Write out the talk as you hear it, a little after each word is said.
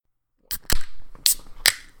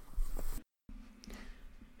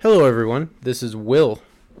Hello, everyone. This is Will.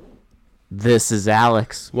 This is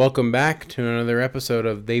Alex. Welcome back to another episode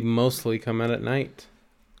of They Mostly Come Out at Night.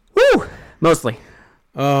 Woo! Mostly.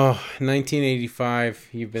 Oh, 1985.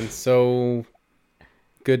 You've been so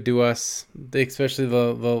good to us, especially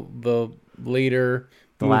the later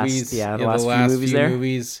movies. The last last few movies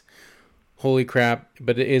movies. Holy crap.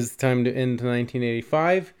 But it is time to end to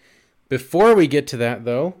 1985. Before we get to that,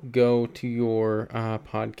 though, go to your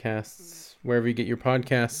podcasts, wherever you get your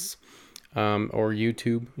podcasts, or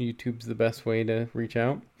YouTube. YouTube's the best way to reach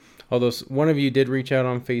out. Although one of you did reach out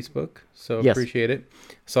on Facebook, so Yes. Appreciate it.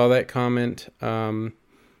 Saw that comment.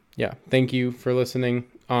 Yeah, thank you for listening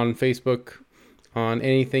on Facebook, on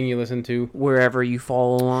anything you listen to. Wherever you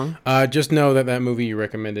follow along. Just know that movie you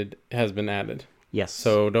recommended has been added. Yes.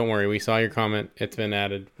 So don't worry, we saw your comment. It's been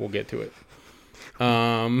added. We'll get to it. It's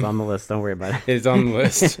on the list. Don't worry about it. It's on the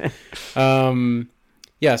list.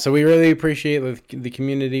 Yeah, so we really appreciate the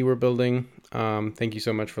community we're building. Thank you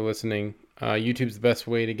so much for listening. YouTube's the best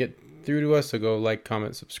way to get through to us, so go like,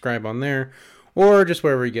 comment, subscribe on there, or just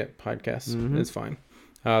wherever you get podcasts. It's fine.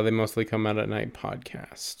 They Mostly Come Out at Night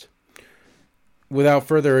podcast. Without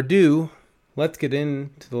further ado, let's get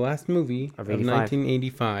into the last movie of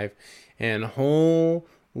 1985. And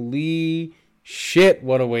holy shit,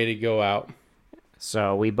 what a way to go out.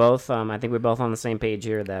 So we both, I think we're both on the same page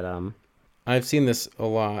here that I've seen this a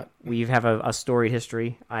lot. we have a storied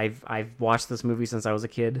history. I've watched this movie since I was a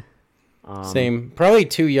kid. Same. Probably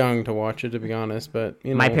too young to watch it, to be honest, but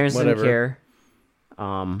you know, My parents whatever. didn't care.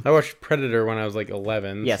 I watched Predator when I was like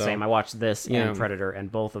 11. Yeah, so. same. I watched this Yeah. and Predator,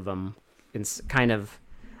 and both of them, kind of,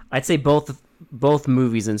 I'd say both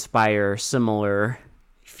movies inspire similar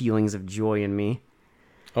feelings of joy in me.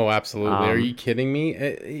 Oh, absolutely. Are you kidding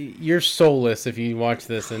me? You're soulless if you watch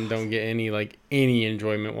this and don't get any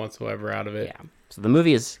enjoyment whatsoever out of it. Yeah. So the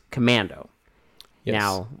movie is Commando. Yes.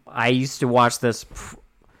 Now, I used to watch this.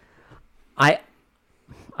 I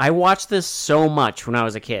watched this so much when I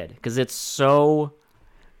was a kid because it's so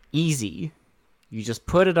easy. You just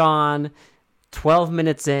put it on. 12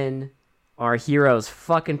 minutes in, our heroes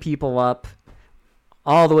fucking people up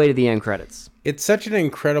all the way to the end credits. It's such an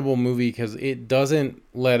incredible movie because it doesn't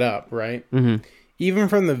let up, right? Mm-hmm. Even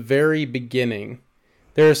from the very beginning,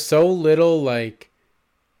 there's so little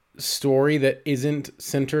story that isn't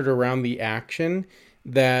centered around the action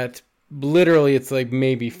that literally it's like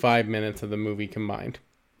maybe 5 minutes of the movie combined.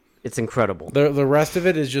 It's incredible. The rest of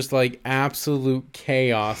it is just like absolute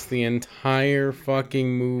chaos the entire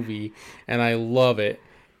fucking movie, and I love it.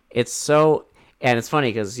 It's so, and it's funny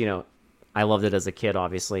because, you know, I loved it as a kid,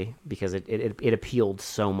 obviously, because it appealed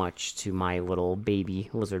so much to my little baby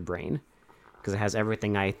lizard brain because it has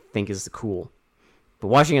everything I think is cool. But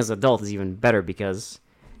watching as an adult is even better because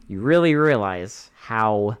you really realize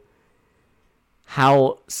how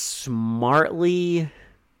smartly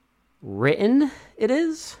written it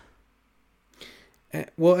is.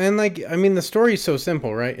 Well, and the story is so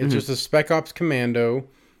simple, right? It's just a Spec Ops commando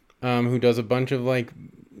who does a bunch of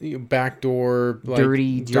backdoor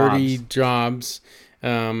dirty jobs.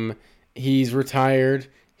 He's retired.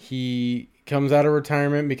 He comes out of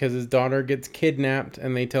retirement because his daughter gets kidnapped,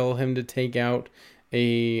 and they tell him to take out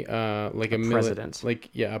a president.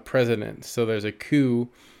 A president. So there's a coup,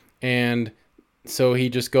 and so he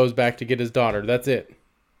just goes back to get his daughter. That's it.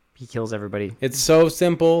 He kills everybody. It's so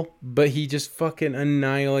simple, but he just fucking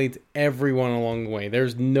annihilates everyone along the way.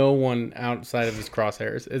 There's no one outside of his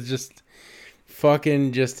crosshairs. It's just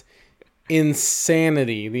fucking just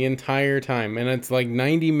insanity the entire time. And it's like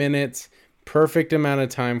 90 minutes, perfect amount of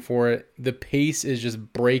time for it. The pace is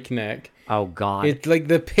just breakneck. Oh, God. It's like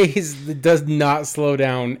the pace does not slow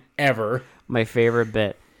down ever. My favorite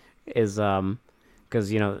bit is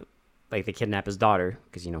because, you know, they kidnap his daughter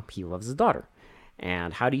because, you know, he loves his daughter.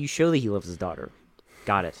 And how do you show that he loves his daughter?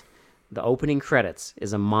 Got it. The opening credits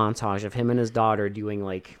is a montage of him and his daughter doing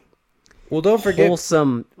well, don't forget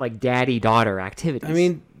wholesome daddy-daughter activities. I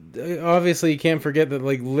mean, obviously you can't forget that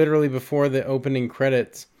literally before the opening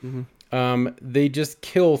credits, they just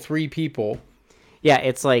kill 3 people. Yeah,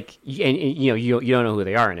 it's and you know you don't know who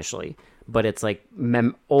they are initially, but it's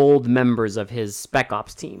old members of his Spec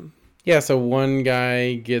Ops team. Yeah, so one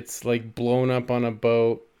guy gets blown up on a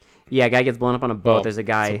boat. Yeah, a guy gets blown up on a boat. Well, there's a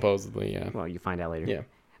guy supposedly, yeah. Well, you find out later. Yeah.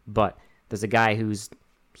 But there's a guy he's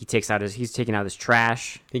taking out his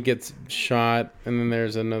trash. He gets shot, and then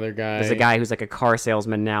there's another guy. There's a guy who's like a car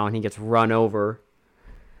salesman now, and he gets run over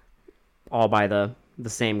all by the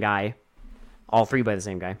same guy. All 3 by the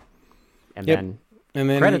same guy. And then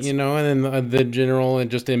credits. And then the general, and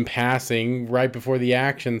just in passing, right before the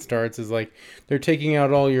action starts, is they're taking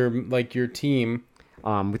out all your team.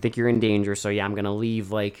 We think you're in danger, so yeah, I'm gonna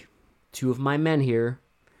leave like 2 of my men here.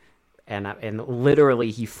 And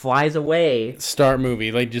literally, he flies away. Start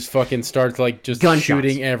movie, like just fucking starts like just Gunshots.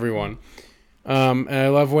 shooting everyone. And I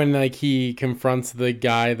love when like he confronts the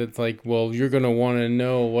guy that's like, well, you're gonna want to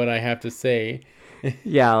know what I have to say.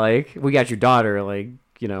 Yeah, like, we got your daughter, like,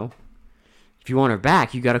 you know, if you want her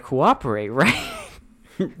back, you gotta cooperate, right?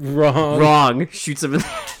 Wrong. Shoots him in the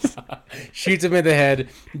head. Shoots him in the head.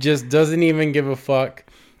 Just doesn't even give a fuck.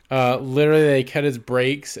 Literally, they cut his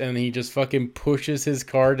brakes, and he just fucking pushes his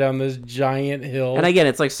car down this giant hill. And again,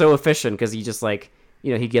 it's like so efficient because he just like,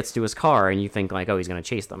 you know, he gets to his car, and you think like, oh, he's gonna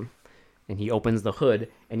chase them, and he opens the hood,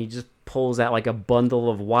 and he just pulls out like a bundle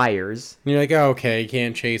of wires. And you're like, oh, okay, he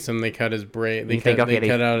can't chase him. They cut his brake. They cut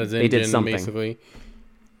out his engine, did something. basically.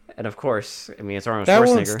 And of course, I mean, it's Arnold That Schwarzenegger.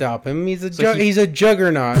 won't stop him. He's a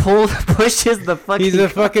juggernaut. Pushes the fucking. He's a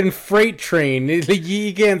fucking freight train.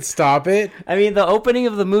 You can't stop it. I mean, the opening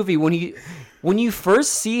of the movie when you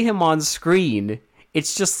first see him on screen,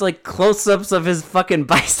 it's just like close-ups of his fucking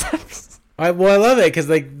biceps. I love it because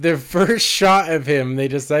like the first shot of him they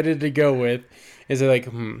decided to go with is like,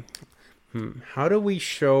 how do we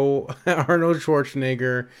show Arnold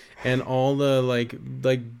Schwarzenegger and all the like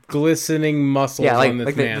glistening muscles on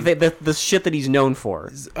this man? The shit that he's known for.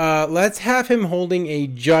 Let's have him holding a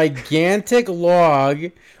gigantic log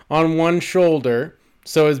on one shoulder,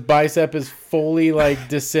 so his bicep is fully like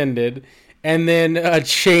descended, and then a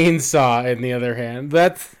chainsaw in the other hand.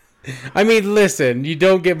 I mean, listen, you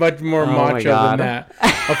don't get much more macho than that.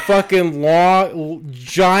 A fucking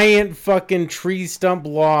giant fucking tree stump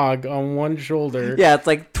log on one shoulder. Yeah, it's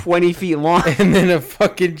like 20 feet long. And then a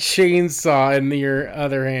fucking chainsaw in your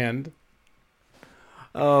other hand.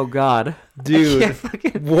 Oh, God. Dude,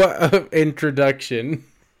 what an introduction.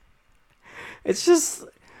 It's just,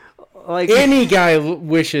 like... Any guy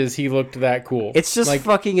wishes he looked that cool. It's just like,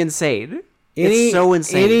 fucking insane. It's so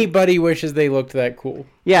insane. Anybody wishes they looked that cool.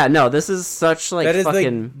 Yeah, no, this is such like that is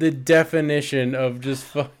fucking like the definition of just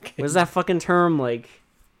fucking. What is that fucking term, like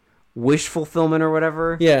wish fulfillment or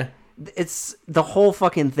whatever? Yeah. It's the whole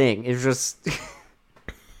fucking thing is just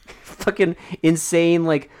fucking insane,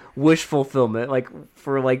 like wish fulfillment, like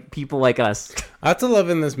for like people like us. I have to love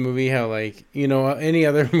in this movie how like, you know, any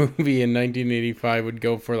other movie in 1985 would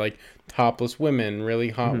go for like topless women, really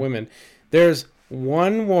hot women. There's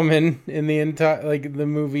one woman in the entire the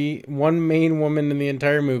movie, one main woman in the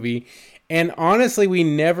entire movie, and honestly we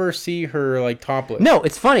never see her like topless. No,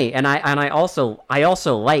 it's funny, and I also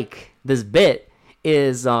like this bit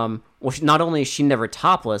is not only is she never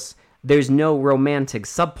topless, there's no romantic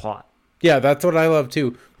subplot. Yeah, that's what I love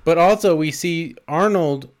too. But also we see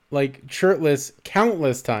Arnold like shirtless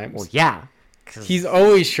countless times. Well, yeah. He's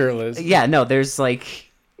always shirtless. Yeah, no, there's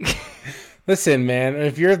like Listen, man,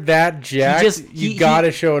 if you're that jacked, you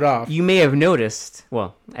gotta show it off. You may have noticed,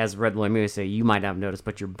 well, as Red Boy may say, you might have noticed,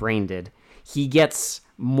 but your brain did. He gets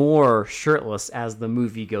more shirtless as the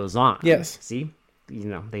movie goes on. Yes. See? You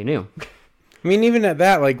know, they knew. I mean, even at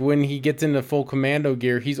that, like when he gets into full commando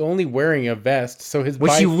gear, he's only wearing a vest, so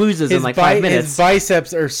which he loses in like 5 minutes. His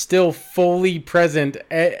biceps are still fully present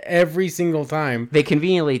every single time. They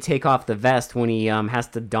conveniently take off the vest when he has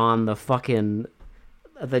to don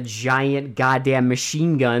the giant goddamn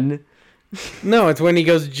machine gun. No, it's when he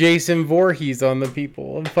goes Jason Voorhees on the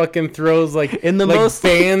people and fucking throws like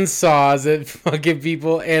band saws at fucking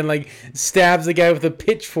people and like stabs the guy with a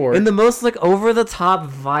pitchfork. In the most like over the top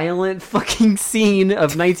violent fucking scene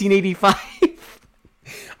of 1985.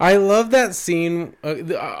 I love that scene.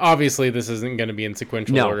 Obviously, this isn't going to be in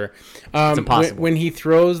sequential order. It's impossible. When he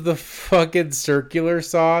throws the fucking circular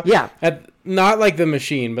saw. Yeah. Not like the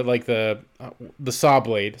machine, but like the saw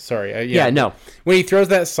blade. Sorry. No. When he throws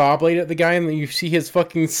that saw blade at the guy and you see his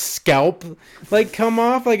fucking scalp like come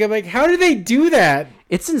off, like I'm like, how do they do that?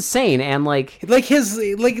 It's insane, and like his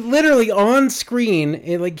literally on screen,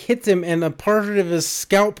 it like hits him and a part of his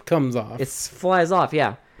scalp comes off. It flies off,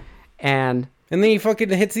 yeah, and then he fucking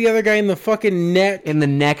hits the other guy in the fucking neck. In the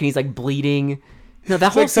neck, and he's like bleeding. No, that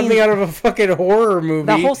it's whole like something out of a fucking horror movie.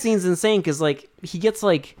 That whole scene's insane because like he gets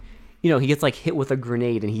like, hit with a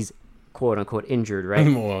grenade and he's quote unquote injured, right?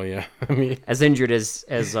 Well, yeah, I mean, as injured as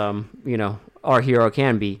our hero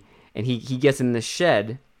can be, and he gets in this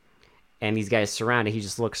shed, and these guys surround it. He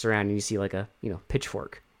just looks around and you see like a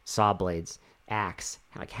pitchfork, saw blades, axe,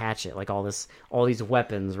 like hatchet, like all these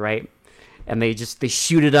weapons, right? And they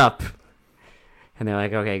shoot it up. And they're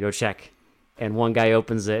like, okay, go check. And one guy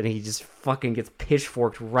opens it, and he just fucking gets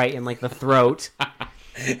pitchforked right in, like, the throat.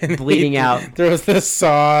 And bleeding out. Throws the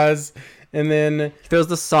saws, and then... He throws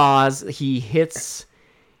the saws. I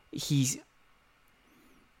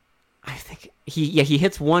think he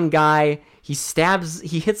hits one guy. He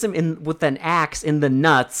hits him with an axe in the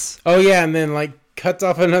nuts. Oh yeah, and then like cuts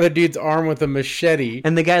off another dude's arm with a machete.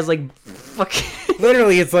 And the guy's like, fucking.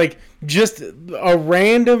 Literally, it's like just a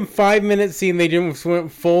random 5-minute scene. They just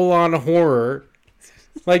went full on horror,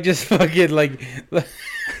 like just fucking like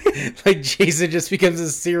Jason just becomes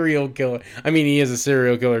a serial killer. I mean, he is a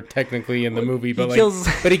serial killer technically in the movie, but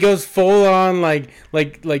but he goes full on like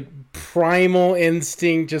primal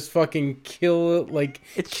instinct, just fucking kill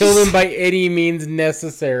him by any means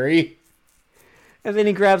necessary. And then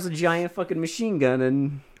he grabs a giant fucking machine gun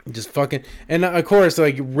and just fucking, and of course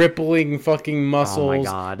like rippling fucking muscles. Oh my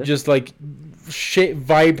God. Just like shit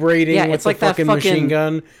vibrating with it's the like fucking machine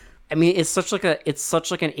gun. I mean, it's such like an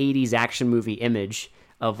 80s action movie image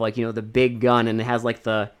of like, you know, the big gun, and it has like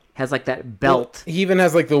that belt. Well, he even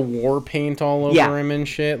has like the war paint all over him and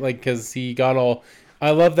shit, like because he got all.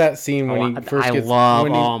 I love that scene when he first gets.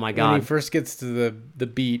 Oh my God! When he first gets to the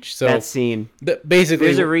beach. So that scene. Basically,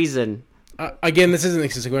 there's a reason. Again, this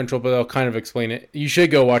isn't sequential, but I'll kind of explain it. You should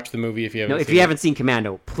go watch the movie if you haven't. If you haven't seen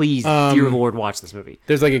Commando, please, dear Lord, watch this movie.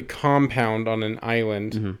 There's like a compound on an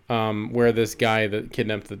island where this guy that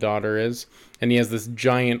kidnapped the daughter is, and he has this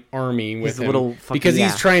giant army with him because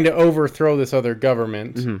he's trying to overthrow this other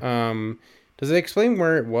government. Does it explain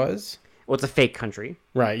where it was? Well, it's a fake country.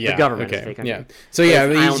 Right, yeah. The government is a fake country. Yeah. So yeah,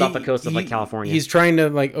 it's island off the coast of like California. He's trying to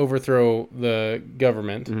like overthrow the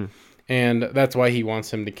government. And that's why he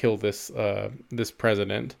wants him to kill this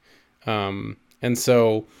president. And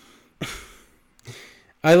so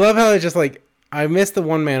I love how it's just like, I miss the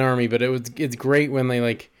one-man army, but it's great when they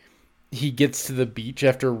like he gets to the beach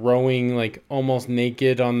after rowing like almost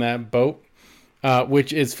naked on that boat,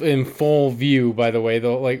 which is in full view, by the way,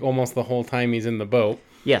 though, like almost the whole time he's in the boat.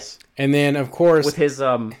 Yes. And then of course with his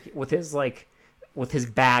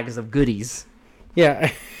bags of goodies.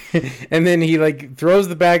 Yeah. And then he like throws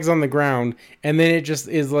the bags on the ground, and then it just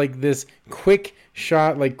is like this quick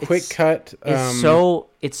shot, like quick cut.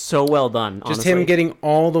 It's so well done. Just honestly. Him getting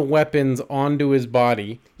all the weapons onto his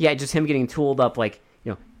body. Yeah, just him getting tooled up. Like,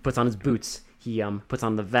 you know, puts on his boots. He puts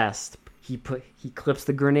on the vest. He clips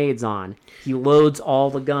the grenades on. He loads all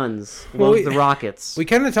the guns. Loads the rockets. We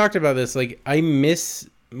kind of talked about this. Like, I miss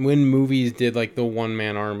when movies did like the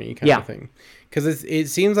one-man army kind of thing. Because it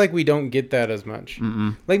seems like we don't get that as much.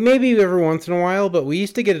 Like, maybe every once in a while, but we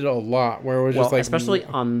used to get it a lot, where it was just like... especially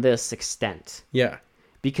on this extent. Yeah.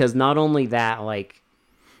 Because not only that, like...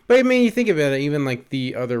 But, I mean, you think about it, even, like,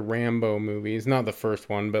 the other Rambo movies, not the first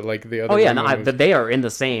one, but, like, the other movies, they are in the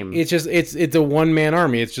same... It's just, it's a one-man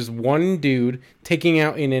army. It's just one dude taking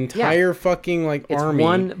out an entire fucking, like, army. It's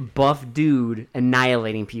one buff dude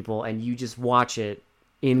annihilating people, and you just watch it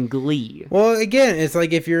in glee. Well, again, it's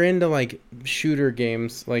like if you're into like shooter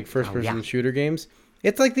games, like first-person shooter games,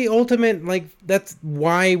 it's like the ultimate, like that's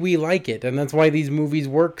why we like it, and that's why these movies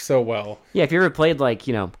work so well. Yeah, if you ever played like,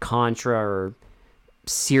 you know, Contra or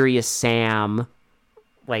Serious Sam,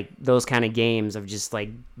 like those kind of games of just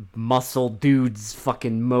like muscle dudes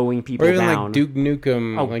fucking mowing people down. Or even like Duke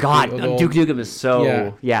Nukem. Oh like God, Duke Nukem is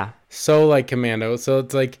so so like Commando. So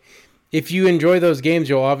it's like, if you enjoy those games,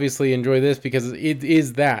 you'll obviously enjoy this because it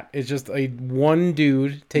is that. It's just a one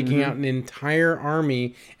dude taking out an entire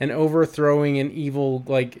army and overthrowing an evil,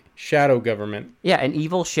 like, shadow government. Yeah, an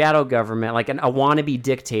evil shadow government, like a wannabe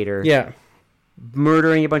dictator. Yeah.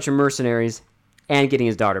 Murdering a bunch of mercenaries and getting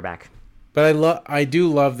his daughter back. But I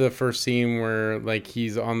do love the first scene where, like,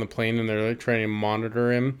 he's on the plane and they're, like, trying to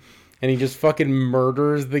monitor him. And he just fucking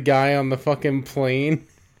murders the guy on the fucking plane.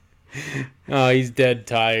 Oh, he's dead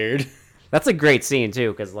tired. That's a great scene,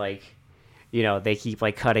 too, because, like, you know, they keep,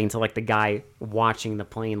 like, cutting to, like, the guy watching the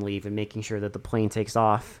plane leave and making sure that the plane takes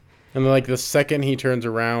off. And, like, the second he turns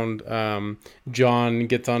around, John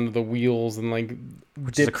gets onto the wheels and, like,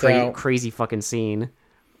 which is a crazy fucking scene.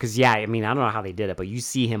 Because, yeah, I mean, I don't know how they did it, but you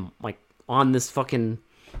see him, like, on this fucking...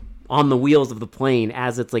 on the wheels of the plane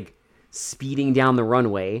as it's, like, speeding down the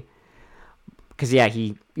runway. Because, yeah,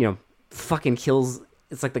 he, you know, fucking kills...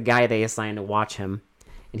 It's, like, the guy they assign to watch him.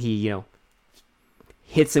 And he, you know...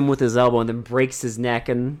 hits him with his elbow and then breaks his neck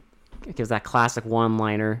and gives that classic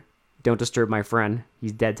one-liner, "Don't disturb my friend.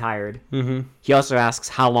 He's dead tired." Mm-hmm. He also asks,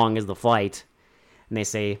 "How long is the flight?" And they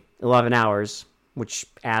say 11 hours, which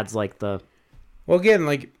adds like the... Well, again,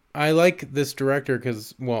 like, I like this director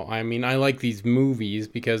because, well, I mean, I like these movies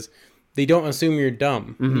because they don't assume you're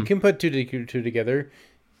dumb. Mm-hmm. You can put two together.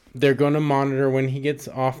 They're going to monitor when he gets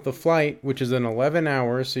off the flight, which is in 11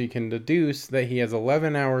 hours, so you can deduce that he has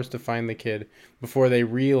 11 hours to find the kid before they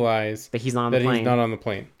realize that he's not on the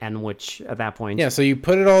plane. And which, at that point... Yeah, so you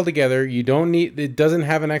put it all together. You don't need... It doesn't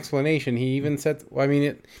have an explanation. He even sets... I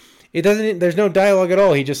mean, it doesn't. There's no dialogue at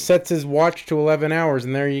all. He just sets his watch to 11 hours,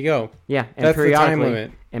 and there you go. Yeah, and That's the time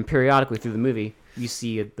limit. And periodically through the movie, you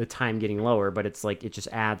see the time getting lower, but it's like it just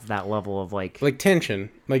adds that level of like tension.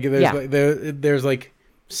 Like there's like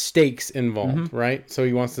stakes involved, right? So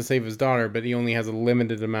he wants to save his daughter, but he only has a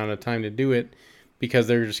limited amount of time to do it because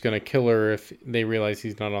they're just gonna kill her if they realize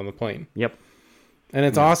he's not on the plane. Yep. And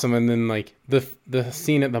it's awesome. And then like the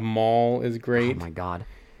scene at the mall is great. Oh my god.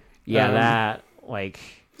 Yeah, that like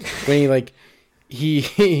when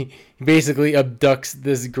he basically abducts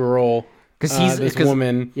this girl. Because this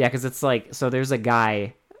woman. Yeah, because it's like, so there's a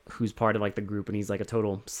guy who's part of like the group, and he's like a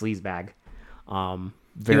total sleazebag.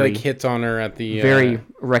 He like hits on her at the very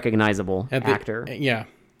recognizable actor. Yeah,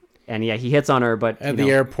 and yeah, he hits on her, but at the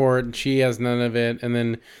airport, she has none of it. And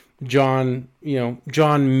then John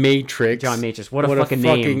Matrix. What a fucking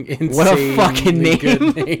name! Insane, what a fucking name!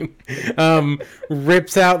 Good name.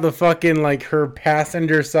 Rips out the fucking like her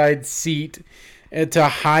passenger side seat to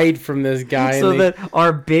hide from this guy, so that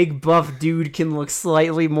our big buff dude can look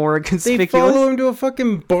slightly more conspicuous. They follow him to a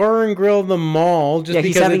fucking bar and grill in the mall just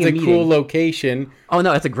because it's a cool location. Oh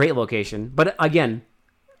no, it's a great location. But again,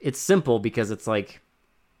 it's simple because it's like,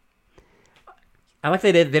 I like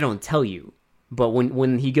that they don't tell you. But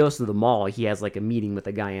when he goes to the mall, he has like a meeting with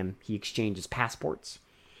a guy and he exchanges passports.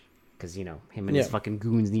 Because, him and his fucking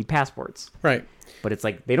goons need passports. Right. But it's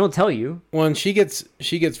like, they don't tell you. Well, and she gets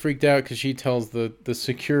freaked out because she tells the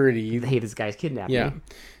security. Hey, this guy's kidnapping me.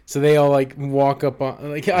 So they all like walk up on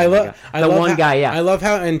like I love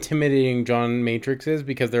how intimidating John Matrix is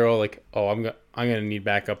because they're all like, oh, I'm gonna need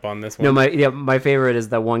backup on this one. No, my favorite is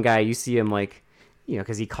that one guy. You see him like,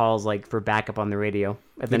 because he calls like for backup on the radio.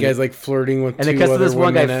 And the guy's like flirting with. And two it cuts to other this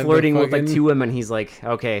one guy flirting with like 2 women. He's like,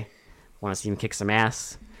 okay, want to see him kick some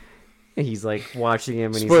ass? And he's like watching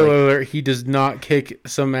him, and spoiler alert, he does not kick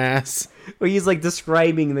some ass. Well, he's like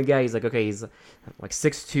describing the guy. He's like, okay, he's like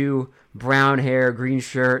 6'2", brown hair, green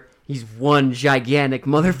shirt. He's one gigantic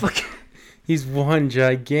motherfucker. He's one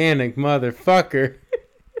gigantic motherfucker.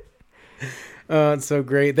 It's so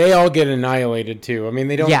great. They all get annihilated too. I mean,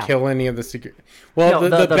 they don't kill any of the security. Well,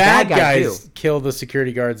 the bad guys kill the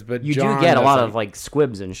security guards, but you John do get a lot of like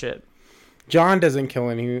squibs and shit. John doesn't kill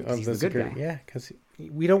any of the security. Yeah, because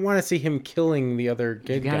we don't want to see him killing the other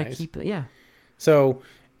good guys. You gotta keep it, yeah. So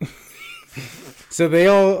they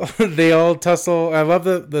all tussle. I love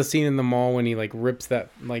the scene in the mall when he like rips that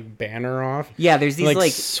like banner off. Yeah, there's these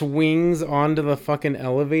like swings onto the fucking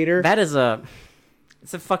elevator. That is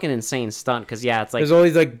it's a fucking insane stunt because it's like there's all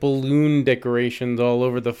these like balloon decorations all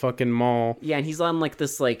over the fucking mall. Yeah, and he's on like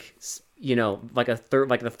this like like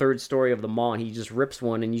the third story of the mall, and he just rips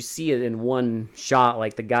one, and you see it in one shot,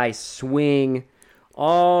 like the guy swing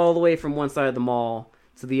all the way from one side of the mall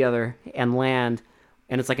to the other and land,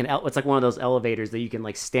 and it's like one of those elevators that you can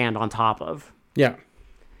like stand on top of. Yeah.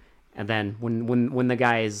 And then when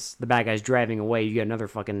the bad guy's driving away, you get another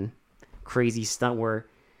fucking crazy stunt where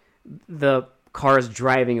the car is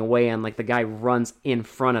driving away and like the guy runs in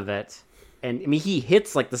front of it. And I mean, he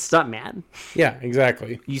hits like the stuntman. Yeah,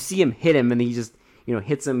 exactly. You see him hit him, and he just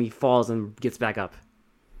hits him. He falls and gets back up.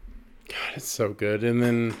 God, it's so good. And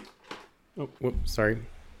then, sorry,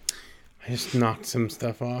 I just knocked some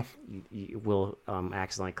stuff off. Will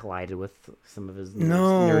accidentally collided with some of his.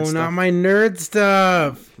 Nerd stuff. Not my nerd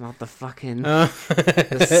stuff. Not the fucking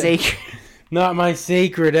the sacred. Not my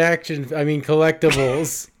sacred action. I mean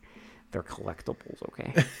collectibles. They're collectibles,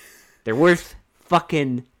 okay? They're worth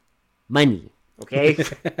fucking money, okay?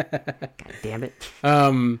 God damn it.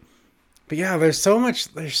 But yeah, there's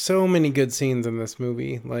so many good scenes in this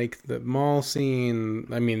movie. Like the mall scene,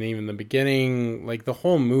 I mean, even the beginning, like the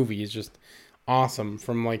whole movie is just awesome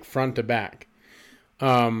from like front to back.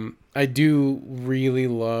 I do really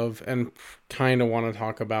love and kind of want to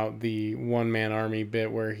talk about the one-man army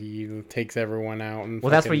bit where he takes everyone out and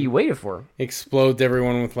that's what you waited for. Explodes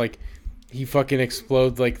everyone with like he fucking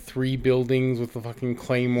explodes like 3 buildings with the fucking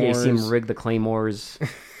claymores. Yeah, you see him rig the claymores. He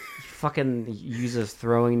fucking uses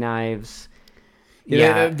throwing knives.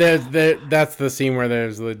 Yeah, that's the scene where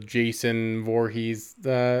there's the Jason Voorhees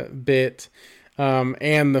bit,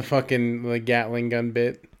 and the fucking the Gatling gun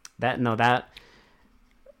bit. That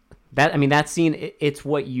I mean that scene. It's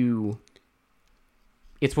what you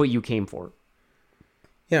came for.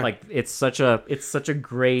 Yeah, like it's such a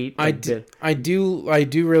great. I do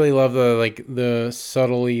really love the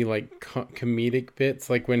subtly like comedic bits,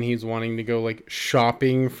 like when he's wanting to go like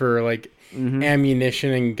shopping for like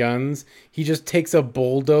ammunition and guns. He just takes a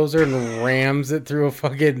bulldozer and rams it through a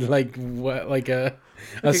fucking like a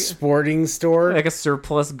sporting store, like a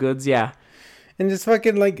surplus goods. Yeah, and just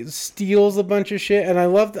fucking like steals a bunch of shit. And I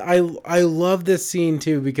love this scene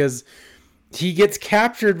too because he gets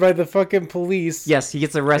captured by the fucking police. Yes, he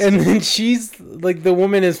gets arrested. And then she's like, the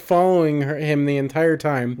woman is following him the entire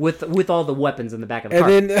time with all the weapons in the back of the car.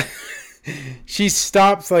 And then she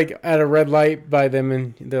stops like at a red light by them,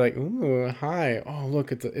 and they're like, "Ooh, hi! Oh,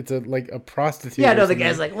 look, it's a like a prostitute." Yeah, no, the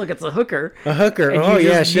guy's like, "Look, it's a hooker." A hooker. And oh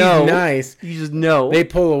yeah, she's nice. You just know. They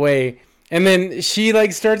pull away, and then she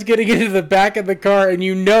like starts getting into the back of the car, and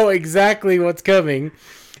you know exactly what's coming.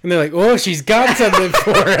 And they're like, "Oh, she's got something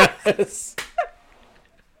for us."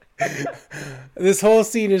 This whole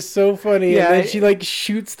scene is so funny. Yeah, and then she like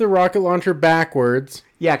shoots the rocket launcher backwards.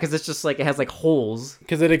 Yeah, because it's just like it has like holes.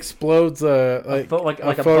 Because it explodes a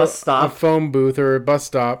bus stop, a phone booth or a bus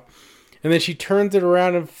stop, and then she turns it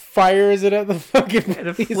around and fires it at the fucking and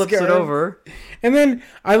it flips it over. And then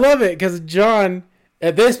I love it because John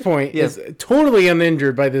at this point is totally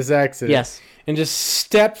uninjured by this accident. Yes, and just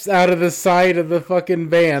steps out of the side of the fucking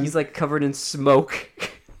van. He's like covered in smoke.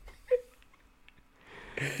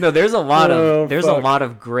 No, there's a lot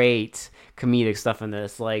of great comedic stuff in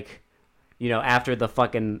this. Like, you know, after the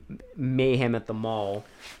fucking mayhem at the mall,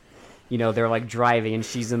 you know, they're like driving and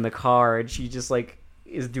she's in the car and she just like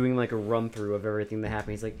is doing like a run through of everything that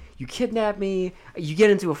happened. He's like, "You kidnap me, you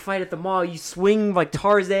get into a fight at the mall, you swing like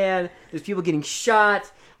Tarzan, there's people getting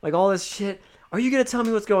shot, like all this shit. Are you gonna tell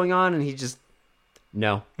me what's going on?" And he just,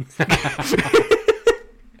 no.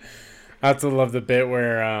 I also love the bit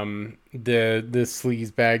where the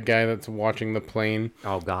sleaze bag guy that's watching the plane.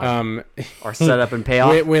 Oh god. Our setup and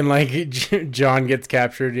payoff. When like John gets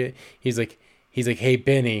captured, he's like, "Hey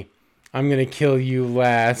Benny, I'm gonna kill you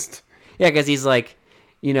last." Yeah, because he's like,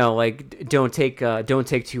 you know, like don't take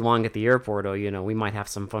too long at the airport, or you know, we might have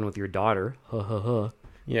some fun with your daughter. Ha ha ha.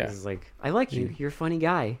 Yeah. He's like, "I like you. You're a funny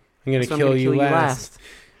guy. I'm gonna kill you last."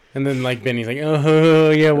 And then, like, Benny's like, "Oh,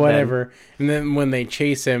 yeah, whatever." And then when they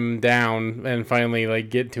chase him down and finally, like,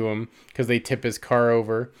 get to him, because they tip his car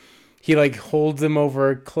over, he, like, holds him over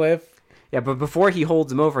a cliff. Yeah, but before he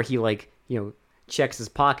holds him over, he, like, you know, checks his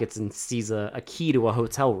pockets and sees a key to a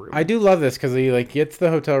hotel room. I do love this, because he, like, gets to the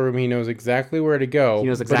hotel room, he knows exactly where to go. He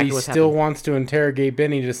knows exactly but what's he still happening. wants to interrogate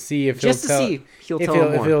Benny to see if Just if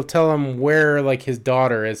he'll tell him where, like, his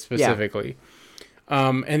daughter is specifically. Yeah.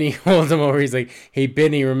 And he holds him over. He's like, "Hey,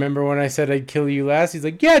 Benny, remember when I said I'd kill you last?" He's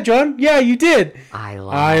like, "Yeah, John. Yeah, you did." I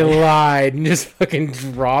lied. And just fucking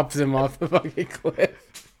drops him off the fucking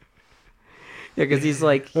cliff. Yeah, because he's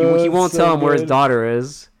like, he won't tell him where his daughter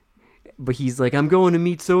is. But he's like, "I'm going to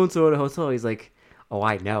meet so-and-so at a hotel." He's like, "Oh,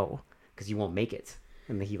 I know. Because you won't make it."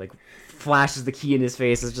 And then he, like, flashes the key in his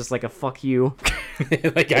face. It's just like a fuck you.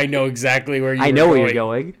 Like, I know exactly where you're going. I know where you're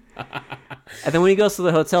going. And then when he goes to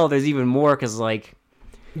the hotel, there's even more, because, like,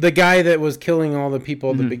 the guy that was killing all the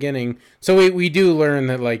people at the beginning. So we do learn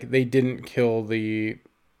that, like, they didn't kill the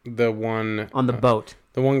one on the boat.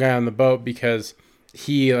 The one guy on the boat because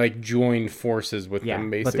he, like, joined forces with them,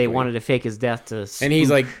 basically. But they wanted to fake his death to spook. And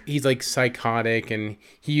he's like psychotic, and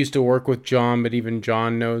he used to work with John, but even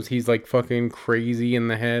John knows he's like fucking crazy in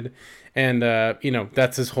the head. And you know,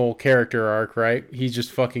 that's his whole character arc, right? He's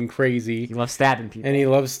just fucking crazy. He loves stabbing people. And he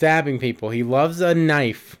loves stabbing people. He loves a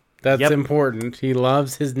knife. That's important. He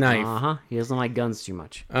loves his knife. He doesn't like guns too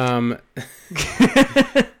much. But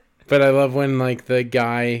I love when, like, the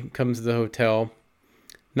guy comes to the hotel,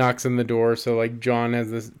 knocks on the door. So, like, John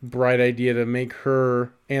has this bright idea to make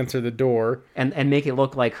her answer the door. And make it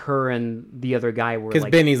look like her and the other guy were, because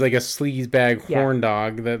like... Benny's, like, a sleazebag horn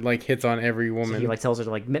dog that, like, hits on every woman. So he, like, tells her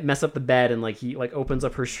to, like, mess up the bed, and, like, he, like, opens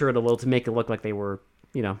up her shirt a little to make it look like they were,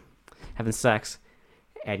 you know, having sex.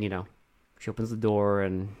 And, you know, she opens the door,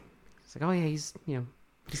 and it's like, oh, yeah, he's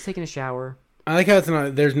taking a shower. I like how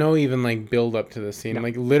there's no even, like, build up to this scene. No.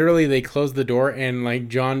 Like, literally, they close the door, and, like,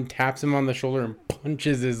 John taps him on the shoulder and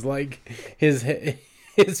punches his, like, his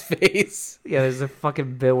face. Yeah, there's a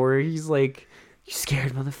fucking bit where he's like, "You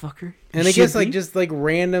scared, motherfucker?" And I guess, like, just, like,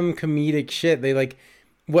 random comedic shit. They, like,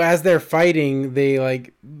 as they're fighting, they,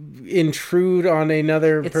 like, intrude on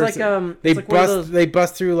another person. They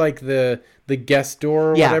bust through, like, the guest door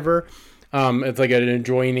or whatever. It's like an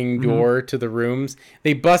adjoining door to the rooms.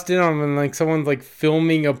 They bust in on them and, like, someone's, like,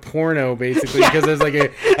 filming a porno, basically, because there's, like,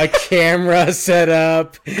 a camera set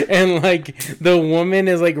up, and, like, the woman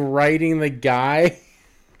is, like, writing the guy.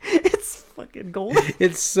 It's fucking gold.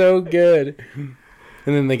 It's so good. And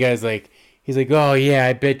then the guy's like, he's like, "Oh yeah,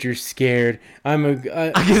 I bet you're scared.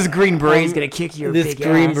 This green beret's gonna kick your big ass. This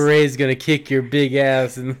green beret's gonna kick your big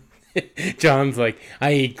ass." And John's like,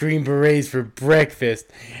 "I eat green berets for breakfast,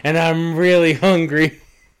 and I'm really hungry."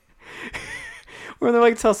 Where they're,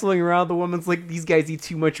 like, tussling around, the woman's like, "These guys eat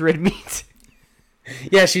too much red meat."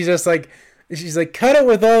 Yeah, she's like, cut it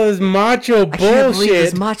with all this macho I can't believe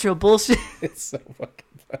this bullshit. macho bullshit. It's so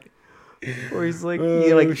fucking funny. Or he's like,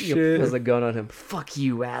 Oh, he shit. has a gun on him. Fuck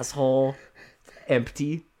you, asshole.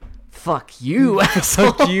 Empty. Fuck you,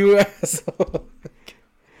 asshole. Fuck you, asshole.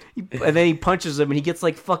 And then he punches him, and he gets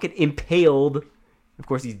like fucking impaled. Of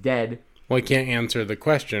course, he's dead. Well, he can't answer the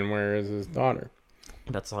question. Where is his daughter?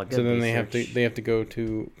 That's all good. So then they have to go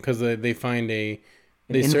to, because they find an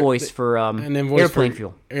invoice for an invoice airplane for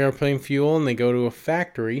fuel. Airplane fuel, and they go to a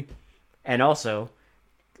factory. And also,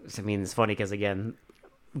 I mean, it's funny because again,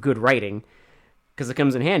 good writing, because it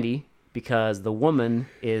comes in handy because the woman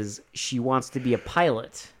she wants to be a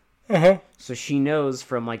pilot. Uh-huh. So she knows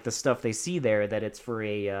from like the stuff they see there that it's for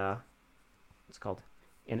what's it called,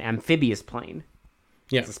 an amphibious plane.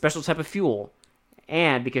 Yeah. It's a special type of fuel.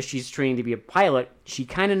 And because she's trained to be a pilot, she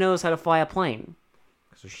kind of knows how to fly a plane.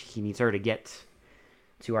 So he needs her to get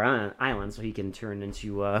to our island so he can turn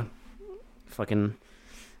into fucking,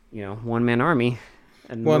 one-man army.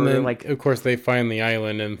 And Well, and then, like, of course, they find the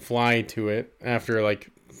island and fly to it after like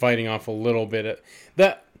fighting off a little bit.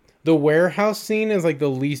 The warehouse scene is like the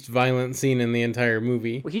least violent scene in the entire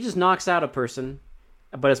movie. well, he just knocks out a person,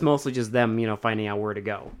 but it's mostly just them, finding out where to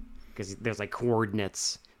go. Because there's like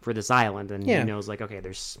coordinates for this island, and he knows like, okay,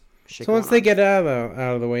 there's shit. So once they get out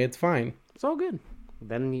of the way, it's fine. it's all good.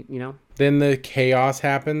 Then Then the chaos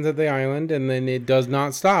happens at the island, and then it does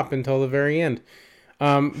not stop until the very end.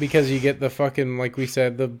 Because you get the fucking, like we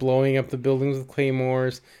said, the blowing up the buildings with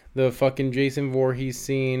claymores, the fucking Jason Voorhees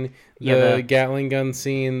scene, the Gatling gun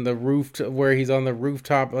scene, the roof where he's on the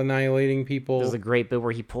rooftop annihilating people. there's a great bit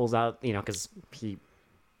where he pulls out, because he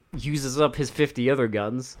uses up his 50 other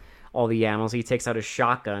guns, all the ammo. So he takes out his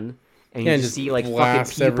shotgun, and you just see like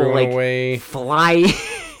fucking people like away. fly,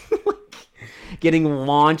 getting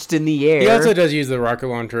launched in the air. He also does use the rocket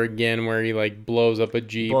launcher again, where he like blows up a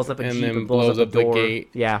jeep, and blows up the gate.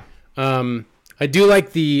 Yeah. I do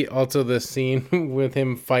like the scene with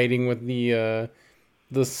him fighting with the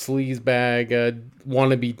sleazebag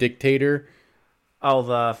wannabe dictator. Oh,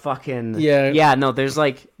 the fucking yeah. No, there's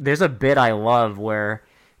a bit I love where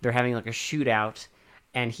they're having like a shootout,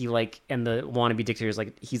 and and the wannabe dictator is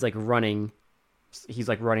like he's running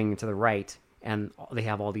to the right, and they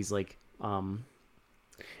have all these like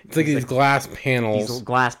it's like these glass panels. These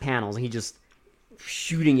glass panels, and he just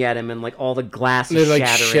shooting at him, and like all the glass is like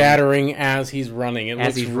shattering as he's running.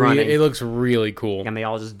 It looks really cool. And they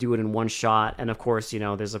all just do it in one shot. And of course, he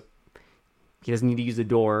doesn't need to use the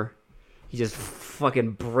door. He just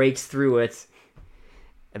fucking breaks through it.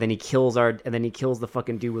 And then he kills the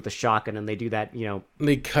fucking dude with the shotgun, and they do that,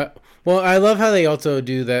 They cut. Well, I love how they also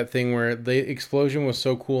do that thing where the explosion was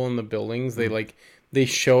so cool in the buildings. They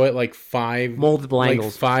show it like multiple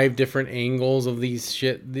angles, 5 different angles of these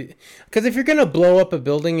shit. Because if you're gonna blow up a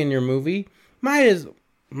building in your movie, might as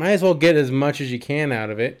well get as much as you can out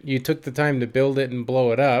of it. You took the time to build it and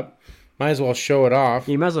blow it up. Might as well show it off.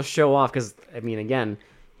 You might as well show off because again,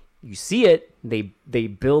 you see it. They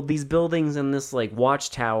build these buildings in this like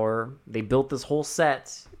watchtower. They built this whole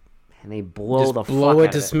set, and they blow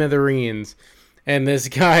it to smithereens. And this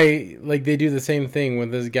guy, like, they do the same thing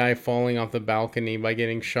with this guy falling off the balcony by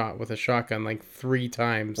getting shot with a shotgun like 3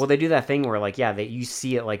 times. Well, they do that thing where, like, you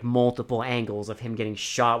see it, like, multiple angles of him getting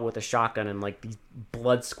shot with a shotgun and, like, these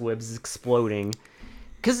blood squibs exploding.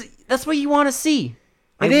 Because that's what you want to see.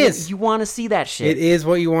 It is. You want to see that shit. It is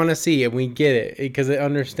what you want to see, and we get it, because it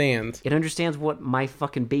understands. It understands what my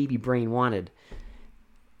fucking baby brain wanted.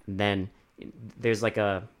 And then there's, like,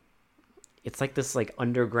 it's like this like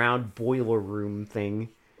underground boiler room thing.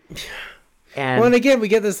 And again, we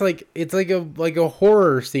get this like it's like a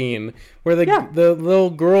horror scene where the little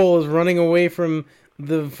girl is running away from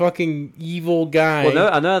the fucking evil guy.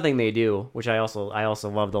 Well, another thing they do, which I also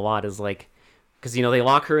loved a lot, is like because they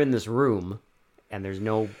lock her in this room, and there's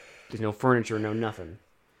no furniture, no nothing.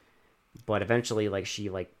 But eventually, like she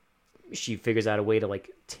figures out a way to like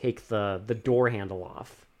take the door handle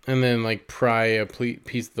off. And then, like, pry a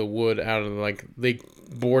piece of the wood out of, like, they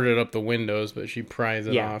boarded up the windows, but she pries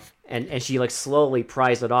it off. And she, like, slowly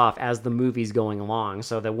pries it off as the movie's going along,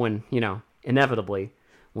 so that when, inevitably,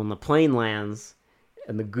 when the plane lands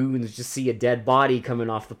and the goons just see a dead body coming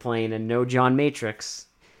off the plane and no John Matrix,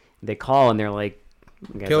 they call and they're like,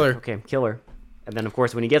 kill her. Okay, kill her. And then, of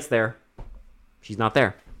course, when he gets there, she's not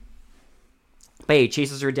there. But he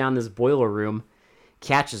chases her down this boiler room,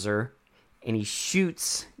 catches her, and he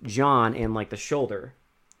shoots John in like the shoulder,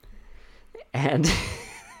 and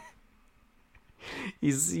he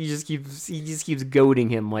just keeps goading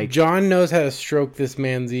him like John knows how to stroke this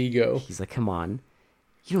man's ego. He's like, "Come on,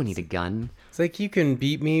 you don't need a gun." It's like you can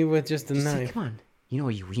beat me with just a knife. Like, come on, you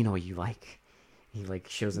know what you like. He like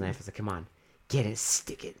shows the knife. He's like, come on, get it,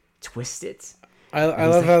 stick it, twist it. I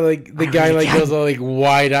love how like the guy like goes all like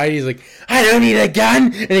wide eyed. He's like, I don't need a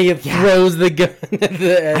gun, and he throws the gun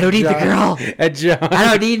at I don't need John, the girl. At John. I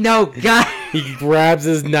don't need no gun. He grabs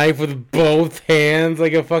his knife with both hands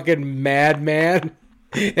like a fucking madman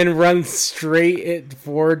and runs straight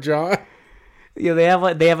for John. Yeah,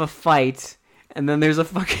 they have a fight, and then there's a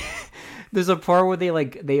part where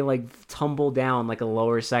they tumble down like a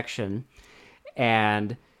lower section,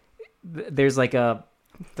 and there's like an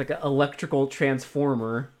electrical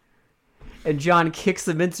transformer, and John kicks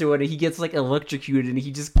him into it, and he gets like electrocuted, and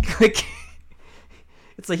he just like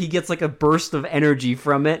it's like he gets like a burst of energy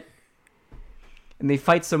from it, and they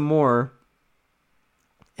fight some more,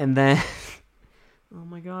 and then oh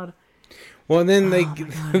my god. Well, and then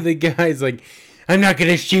the guy's like, I'm not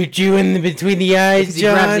gonna shoot you in between the eyes,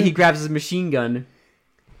 John. He grabs his machine gun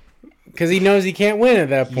because he knows he can't win at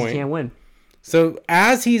that point. He can't win. So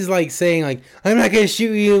as he's like saying like, I'm not gonna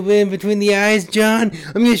shoot you in between the eyes, John.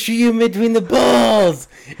 I'm gonna shoot you in between the balls.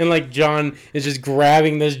 And like John is just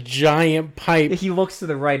grabbing this giant pipe. He looks to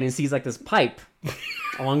the right and sees like this pipe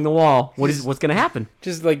along the wall. What's gonna happen?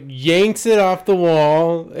 Just like yanks it off the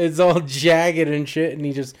wall. It's all jagged and shit, and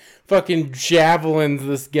he just fucking javelins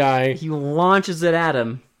this guy. He launches it at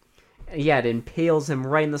him. Yeah, it impales him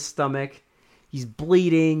right in the stomach. He's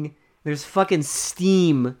bleeding. There's fucking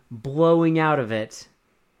steam blowing out of it.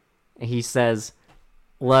 And he says,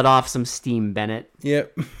 let off some steam, Bennett.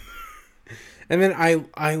 Yep. And then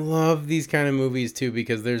I love these kind of movies too,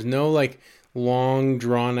 because there's no like long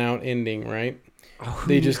drawn out ending, right? Oh,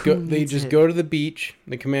 they just go to the beach.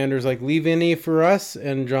 The commander's like, leave any for us,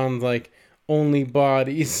 and John's like, only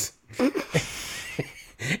bodies.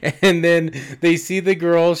 And then they see the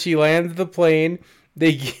girl, she lands the plane,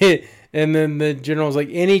 and then the general's like,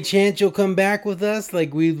 any chance you'll come back with us?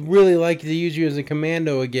 Like, we'd really like to use you as a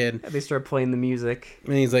commando again. They start playing the music.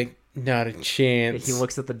 And he's like, not a chance. He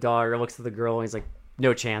looks at the daughter, looks at the girl, and he's like,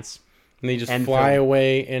 no chance. And they just fly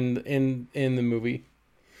away in the movie.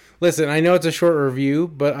 Listen, I know it's a short review,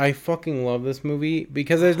 but I fucking love this movie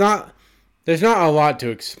because there's not a lot to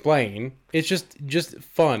explain. It's just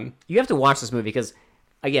fun. You have to watch this movie because,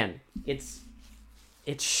 again, it's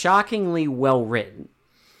shockingly well written.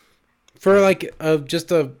 For like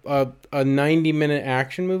just a 90-minute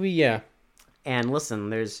action movie, yeah. And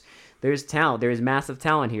listen, there's talent. There's massive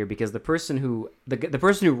talent here because the person who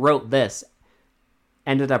wrote this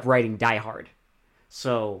ended up writing Die Hard.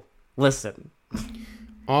 So listen,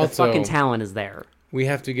 also, the fucking talent is there. We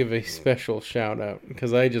have to give a special shout out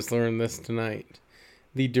because I just learned this tonight.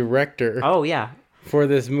 The director. Oh yeah. For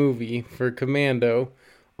this movie, for Commando,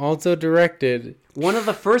 also directed one of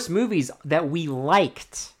the first movies that we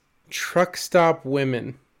liked. Truck Stop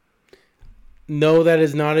Women. No, that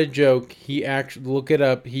is not a joke. He actually, look it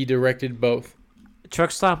up. He directed both. Truck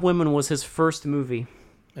Stop Women was his first movie.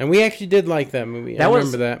 And we actually did like that movie. I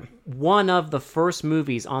remember that. One of the first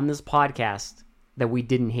movies on this podcast that we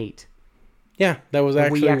didn't hate. Yeah, that was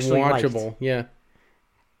actually watchable. Liked. Yeah.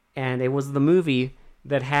 And it was the movie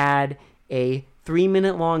that had a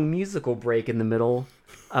 3-minute long musical break in the middle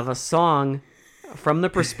of a song from the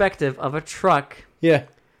perspective of a truck. Yeah.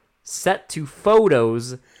 Set to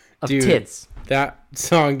photos of tits. That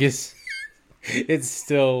song is... It's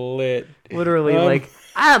still lit. Literally, like,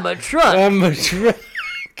 I'm a truck. I'm a truck.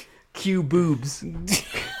 Cue boobs. And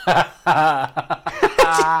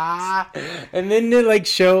then it, like,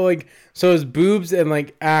 show, like... So it's boobs and,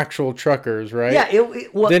 like, actual truckers, right? Yeah.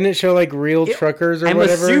 Didn't it show, like, real truckers or I'm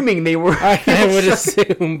whatever? I'm assuming they were. I would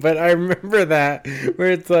assume, but I remember that,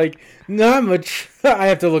 where it's like, no, I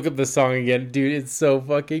have to look up the song again. Dude, it's so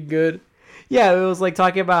fucking good. Yeah, it was, like,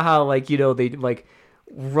 talking about how, like, you know, they, like,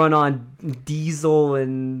 run on diesel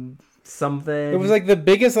and something. It was, like, the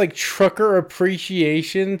biggest, like, trucker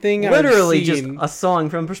appreciation thing Literally I've seen. just a song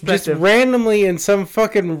from perspective. Just randomly in some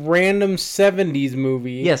fucking random 70s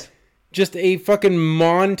movie. Yes. Just a fucking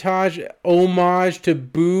montage, homage to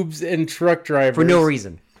boobs and truck drivers. For no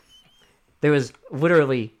reason. There was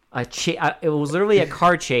literally it was literally a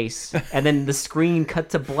car chase, and then the screen cut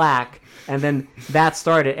to black, and then that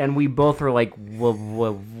started, and we both were like,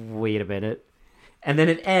 wait a minute. And then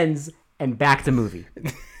it ends, and back to movie.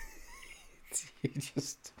 You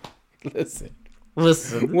just... Listen.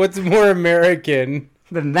 What's more American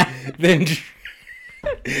than that? Than...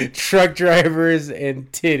 truck drivers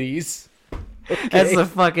and titties. Okay. That's the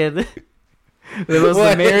fucking the most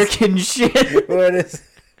American shit. What is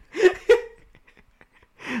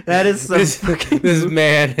that? Is some this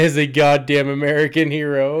man is a goddamn American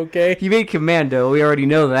hero. Okay, he made Commando. We already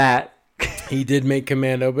know that. He did make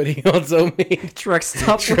Commando, but he also made Truck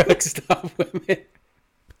Stop Truck Stop Women.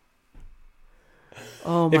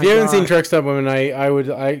 Oh my If you haven't seen God. Truck Stop Women, I would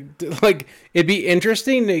like it'd be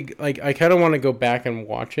interesting to like I kind of want to go back and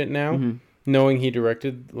watch it now, knowing he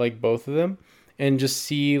directed like both of them, and just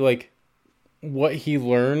see like what he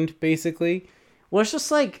learned basically. Well, it's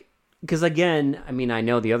just like, because again, I mean, I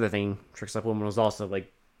know the other thing, Truck Stop Woman was also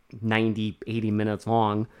like 90, 80 minutes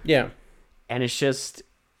long. Yeah. And it's just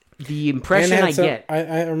the impression I get.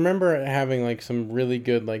 I remember it having like some really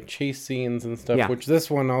good like chase scenes and stuff, Yeah. which this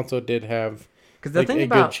one also did have. Because the Like thing a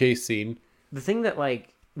about good chase scene. the thing that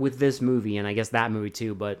like with this movie, and I guess that movie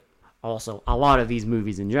too, but also a lot of these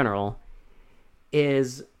movies in general,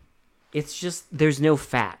 is it's just there's no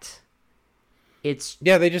fat.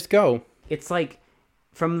 Yeah, they just go. It's like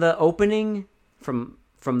from the opening, from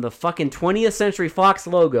the fucking 20th Century Fox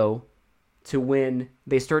logo to when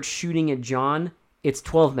they start shooting at John, it's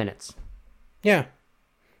 12 minutes. Yeah,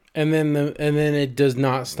 and then it does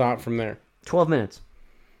not stop from there. 12 minutes.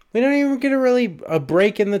 We don't even get a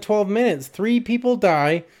break in the 12 minutes. 3 people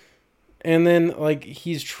die, and then like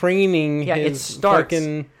he's training. Yeah, his it starts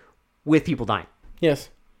fucking... with people dying. Yes.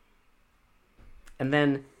 And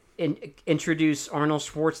then introduce Arnold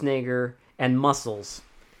Schwarzenegger and muscles.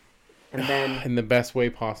 And then in the best way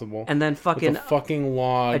possible. And then With a fucking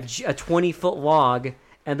log. a 20-foot log,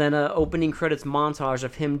 and then a opening credits montage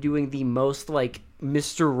of him doing the most like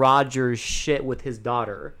Mr. Rogers shit with his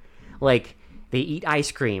daughter. Like, they eat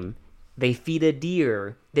ice cream, they feed a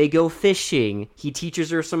deer, they go fishing, he teaches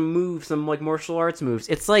her some moves, some like martial arts moves.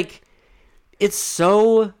 It's like it's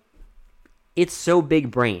so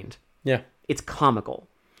big brained. Yeah. It's comical.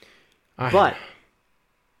 But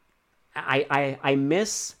I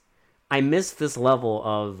miss this level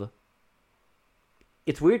of.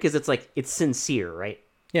 It's weird because it's like it's sincere, right?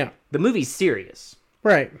 Yeah. The movie's serious,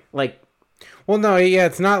 Right. like Well, no, yeah,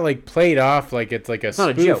 it's not like played off like it's like a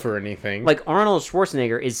not a spoof joke. or anything. like Arnold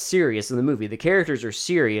Schwarzenegger is serious in the movie. The characters are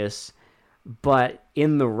serious, but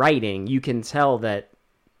in the writing, you can tell that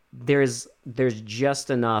there's just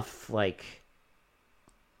enough like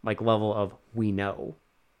level of we know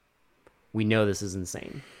this is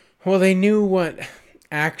insane. Well, they knew what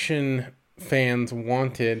action fans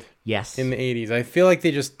wanted. Yes. In the 80s. I feel like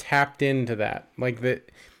they just tapped into that. Like that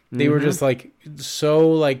they were just like so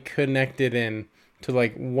like connected in to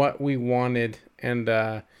like what we wanted, and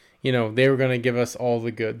you know, they were going to give us all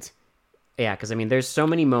the goods. Yeah, because I mean, there's so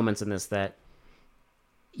many moments in this that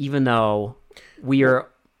even though you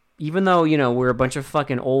know, we're a bunch of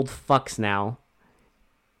fucking old fucks now,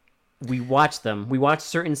 we watch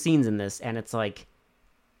certain scenes in this, and it's like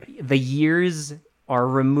the years are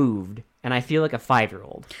removed, and I feel like a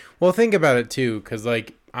 5-year-old. Well, think about it too, because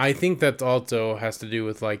like I think that also has to do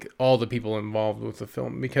with like all the people involved with the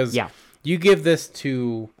film, because you give this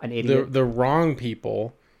to An idiot. the wrong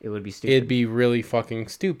people, It would be stupid. it'd be really fucking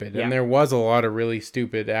stupid. Yeah. And there was a lot of really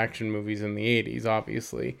stupid action movies in the 80s,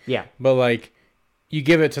 obviously. Yeah. But like, you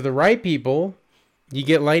give it to the right people, you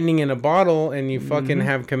get lightning in a bottle, and you fucking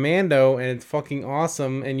have Commando, and it's fucking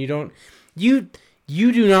awesome, and you don't...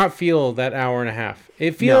 You do not feel that hour and a half.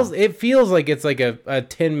 It feels like it's like a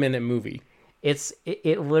 10-minute movie.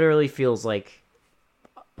 It literally feels like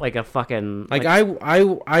a fucking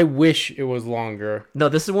I wish it was longer. No,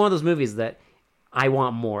 this is one of those movies that I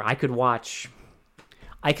want more. I could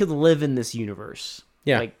live in this universe.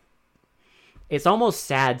 Yeah. Like, it's almost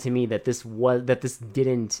sad to me that this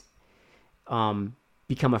didn't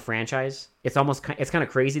become a franchise. It's kind of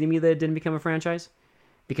crazy to me that it didn't become a franchise,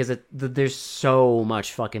 because there's so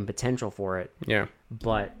much fucking potential for it. Yeah.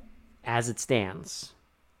 But as it stands,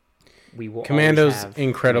 we will. Commando's have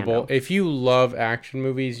incredible. Commando. If you love action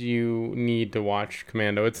movies, you need to watch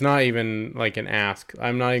Commando. It's not even like an ask.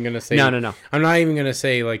 I'm not even gonna say No. I'm not even gonna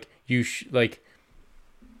say like you like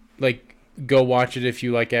go watch it if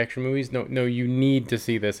you like action movies. No, you need to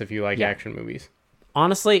see this if you like action movies.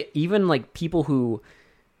 Honestly, even like people who,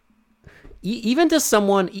 even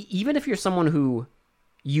if you're someone who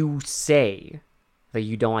you say that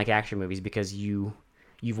you don't like action movies because you've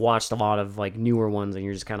watched a lot of like newer ones and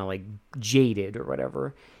you're just kind of like jaded or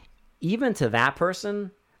whatever, even to that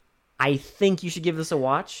person, I think you should give this a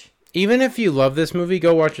watch. Even if you love this movie,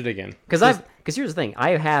 go watch it again. Because here's the thing,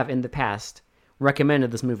 I have in the past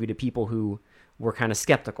recommended this movie to people who were kind of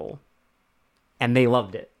skeptical, and they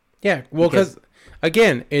loved it. Yeah, well, because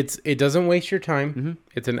again, it doesn't waste your time. Mm-hmm.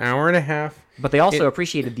 It's an hour and a half. But they also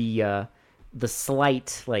appreciated the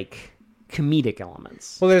slight like comedic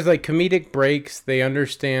elements. Well, there's like comedic breaks. They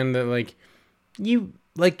understand that like you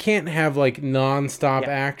like can't have like nonstop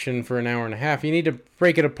action for an hour and a half. You need to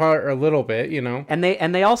break it apart a little bit, you know. And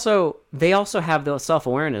they also have the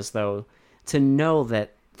self-awareness though to know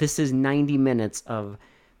that this is 90 minutes of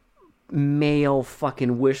male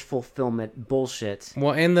fucking wish fulfillment bullshit.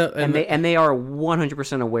 Well, and they are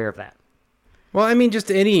 100% aware of that. Well, I mean, just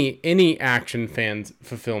any action fans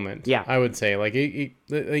fulfillment. Yeah, I would say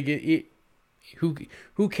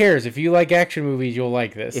who cares if you like action movies? You'll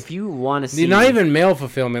like this. If you want to see, not even male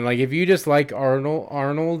fulfillment. Like if you just like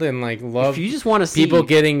Arnold, and like love, if you just want to see people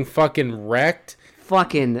getting fucking wrecked,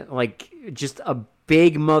 fucking like just a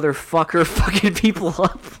big motherfucker fucking people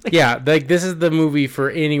up. Yeah, like this is the movie for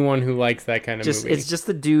anyone who likes that kind of movie. It's just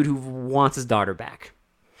the dude who wants his daughter back.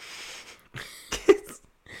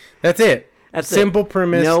 That's it. That's simple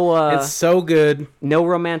premise. No, it's so good. No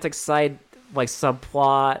romantic side like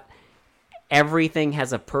subplot. Everything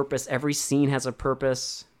has a purpose. Every scene has a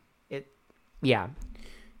purpose. Yeah.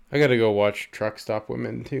 I gotta go watch Truck Stop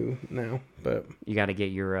Women too now, but you gotta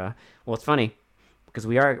get your. Well, it's funny because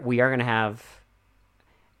we are gonna have.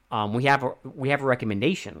 We have a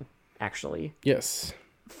recommendation actually. Yes.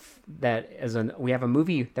 We have a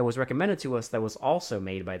movie that was recommended to us that was also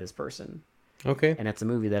made by this person. Okay. And it's a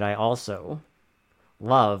movie that I also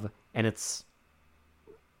love, and it's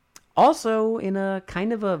also in a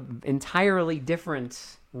kind of a entirely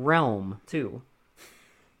different realm too.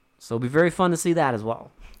 So it'll be very fun to see that as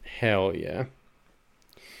well. Hell yeah.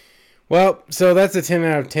 Well, so that's a 10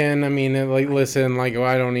 out of 10. I mean, like, listen, like,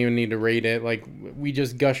 I don't even need to rate it. Like, we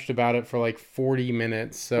just gushed about it for like 40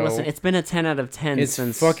 minutes. So listen, it's been a 10 out of 10 it's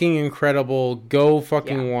since. fucking incredible. Go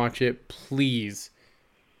fucking watch it, please.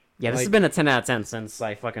 Yeah, this has been a 10 out of 10 since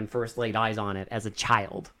I fucking first laid eyes on it as a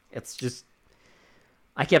child. It's just,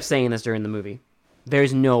 I kept saying this during the movie.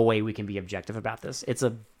 There's no way we can be objective about this. It's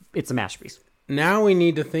a masterpiece. Now we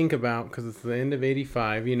need to think about, because it's the end of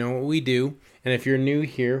 85, you know what we do. And if you're new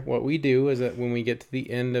here, what we do is that when we get to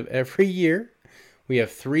the end of every year, we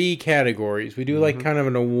have 3 categories. We do like kind of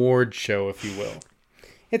an award show, if you will.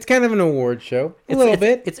 It's kind of an award show, a little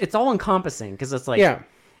bit. It's all encompassing because it's like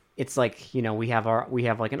it's like, you know, we have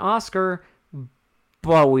like an Oscar,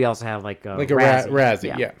 but we also have like a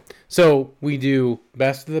Razzie. Yeah. So we do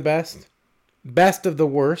best of the best of the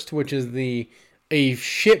worst, which is a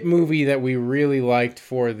shit movie that we really liked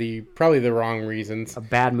for probably the wrong reasons. A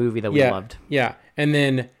bad movie that we loved. Yeah. And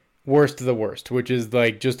then worst of the worst, which is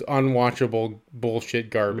like just unwatchable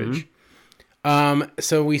bullshit garbage.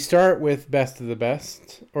 So we start with best of the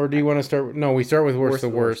best, or do you want to start? No, we start with worst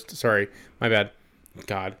of the worst. Sorry, my bad.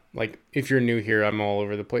 God, like if you're new here, I'm all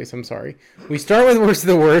over the place. I'm sorry. We start with worst of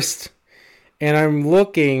the worst, and I'm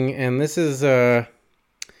looking, and this is it's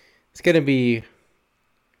gonna be.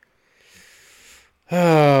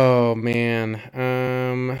 Oh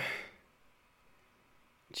man,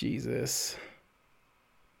 Jesus.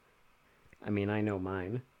 I mean, I know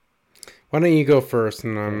mine. Why don't you go first,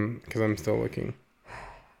 and because I'm still looking.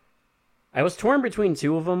 I was torn between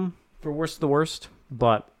 2 of them for worst of the worst,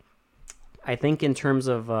 but I think in terms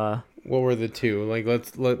of what were the 2? Like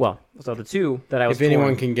so the 2 that I was. If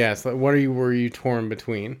anyone can guess, like, were you torn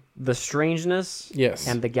between? The Strangeness, yes,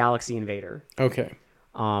 and the Galaxy Invader. Okay.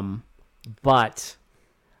 But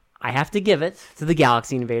I have to give it to the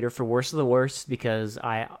Galaxy Invader for worst of the worst because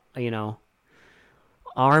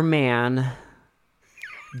our man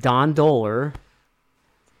Don Dohler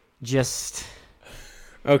just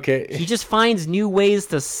he just finds new ways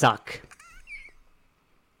to suck.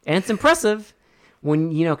 And it's impressive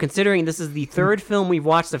when, considering this is the 3rd film we've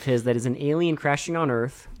watched of his that is an alien crashing on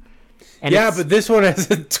Earth. And but this one has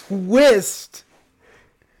a twist.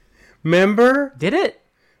 Remember? Did it?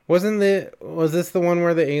 Was this the one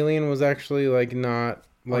where the alien was actually like not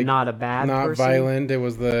a bad not person? Violent? It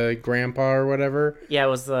was the grandpa or whatever. Yeah, it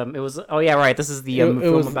was. Oh yeah, right. This is the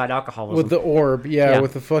film about alcoholism with the orb. Yeah,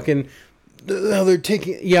 with the fucking. How they're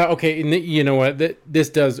taking. Yeah, okay. You know what? This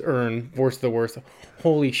does earn worst of the worst.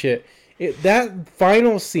 Holy shit! That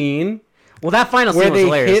final scene. Well, that final scene where was they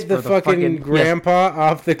hilarious hit the fucking grandpa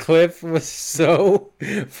off the cliff was so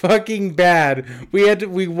fucking bad.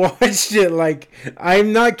 We watched it like,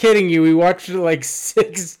 I'm not kidding you. We watched it like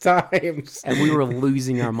 6 times, and we were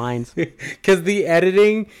losing our minds because the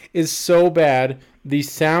editing is so bad. The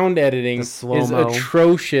sound editing is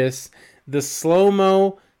atrocious. The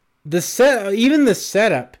slow-mo, even the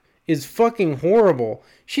setup is fucking horrible.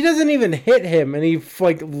 She doesn't even hit him, and he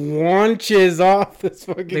like launches off this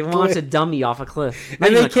fucking cliff. They launch a dummy off a cliff.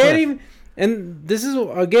 And they can't even... And this is,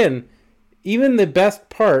 again, even the best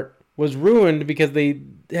part was ruined because they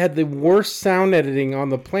had the worst sound editing on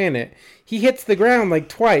the planet. He hits the ground like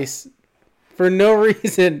twice, for no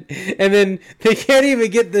reason, and then they can't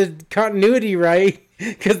even get the continuity right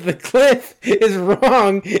because the cliff is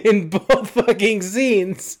wrong in both fucking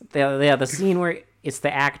scenes. The scene where it's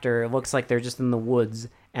the actor, it looks like they're just in the woods,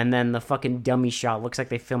 and then the fucking dummy shot looks like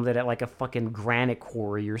they filmed it at like a fucking granite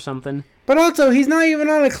quarry or something. But also, he's not even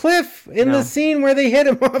on a cliff in the scene where they hit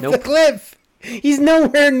him off the cliff. He's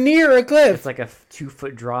nowhere near a cliff. It's like a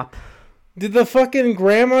 2-foot drop. Did the fucking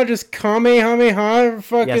grandma just Kamehameha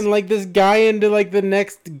fucking like this guy into like the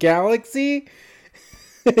next galaxy?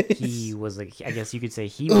 He was like, I guess you could say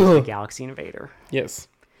he was the galaxy invader. Yes.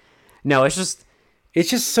 No, it's just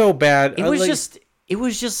so bad. It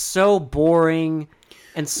was just so boring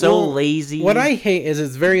and so lazy. What I hate is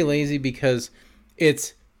it's very lazy because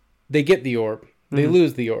they get the orb, they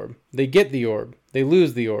lose the orb, they get the orb, they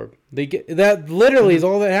lose the orb. That literally is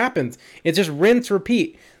all that happens. It's just rinse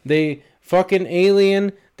repeat. They fucking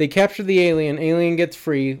alien, they capture the alien gets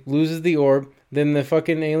free, loses the orb, then the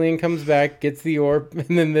fucking alien comes back, gets the orb,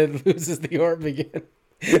 and then loses the orb again.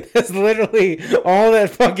 That's literally all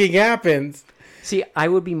that fucking happens. See, I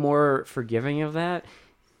would be more forgiving of that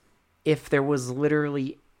if there was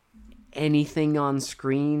literally anything on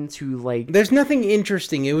screen to like. There's nothing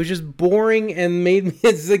interesting. It was just boring and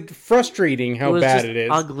it's like frustrating how bad it is.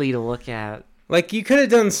 Ugly to look at. Like you could have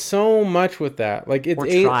done so much with that. Like it's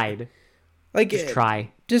tried. Like just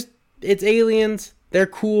try. Just it's aliens. They're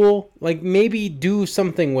cool. Like maybe do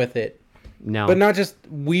something with it. No. But not just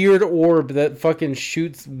weird orb that fucking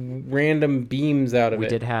shoots random beams out of it. We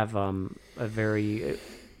did have a very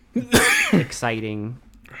exciting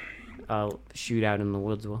shootout in the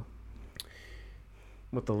woods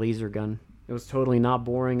with the laser gun. It was totally not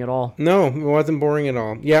boring at all. No, it wasn't boring at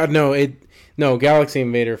all. Yeah, no, Galaxy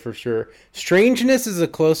Invader for sure. Strangeness is a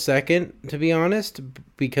close second, to be honest,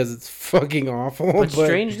 because it's fucking awful. But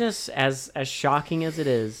Strangeness, as shocking as it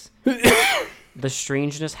is, the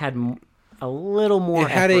Strangeness had a little more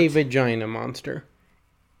effort. It had a vagina monster.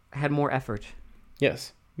 Had more effort.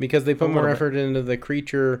 Yes, because they put more effort into the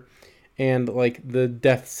creature and like the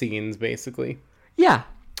death scenes, basically. Yeah.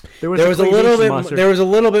 There was a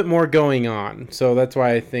little bit more going on, so that's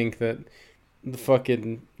why I think that the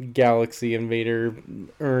fucking Galaxy Invader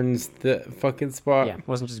earns the fucking spot. Yeah, it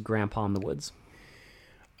wasn't just Grandpa in the woods.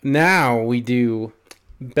 Now we do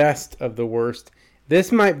best of the worst.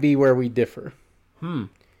 This might be where we differ.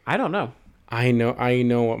 I don't know. I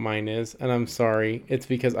know what mine is, and I'm sorry. It's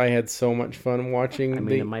because I had so much fun watching.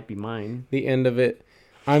 It might be mine. The end of it.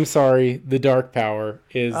 I'm sorry. The Dark Power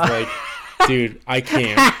is like. Dude, I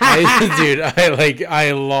can't.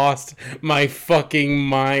 I lost my fucking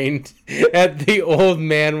mind at the old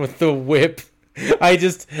man with the whip.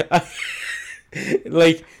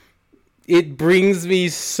 It brings me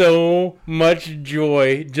so much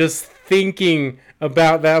joy just thinking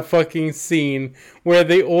about that fucking scene where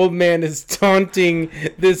the old man is taunting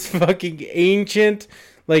this fucking ancient,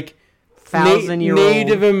 like, 1,000-year-old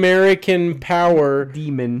Native American power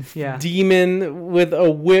demon with a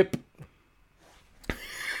whip.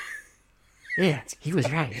 Yeah, he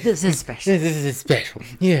was right. This is special. This is special.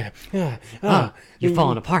 Yeah. You're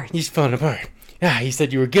falling apart. He's falling apart. He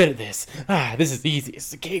said you were good at this. This is easy.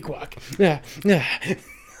 It's a cakewalk. It's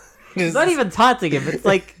not even taunting him. It's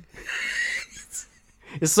like...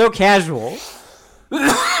 It's so casual.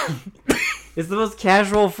 It's the most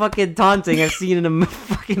casual fucking taunting I've seen in a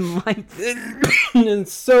fucking life.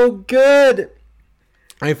 It's so good.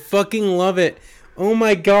 I fucking love it. Oh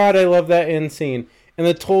my god, I love that end scene. And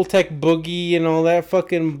the Toltec boogie and all that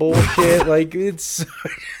fucking bullshit. Like, it's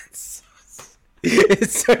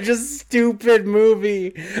such a stupid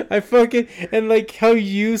movie. And like how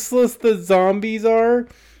useless the zombies are.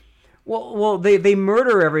 Well, they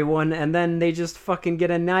murder everyone and then they just fucking get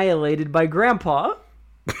annihilated by Grandpa.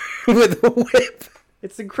 With a whip.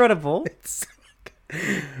 It's incredible.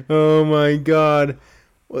 Oh my god.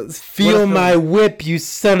 Feel my whip, you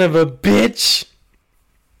son of a bitch.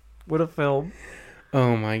 What a film.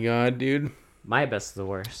 Oh my god, dude. My best of the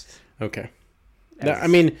worst. Okay.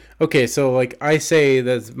 Okay, so like I say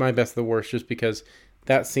that's my best of the worst just because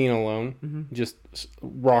that scene alone just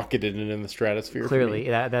rocketed it in the stratosphere. Clearly,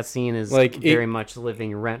 that scene is like very much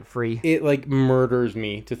living rent free. It like murders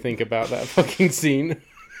me to think about that fucking scene.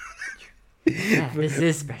 Yeah, this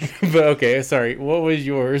is special. But okay, sorry. What was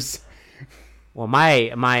yours? Well, my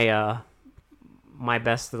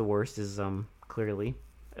best of the worst is clearly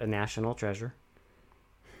a national treasure.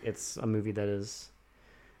 It's a movie that is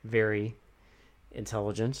very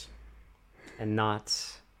intelligent and not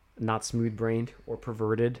smooth-brained or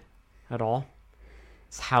perverted at all.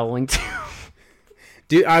 It's Howling 2.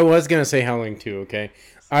 Dude, I was gonna say Howling 2, okay?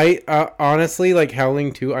 I honestly, like,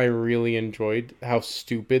 Howling 2, I really enjoyed how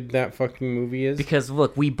stupid that fucking movie is. Because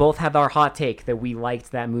look, we both have our hot take that we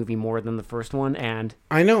liked that movie more than the first one, and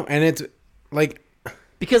I know, and it's like,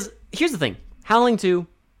 because here's the thing, Howling 2,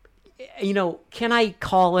 you know, can I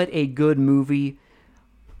call it a good movie?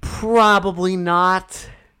 Probably not.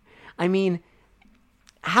 I mean,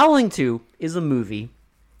 Howling 2 is a movie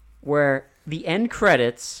where the end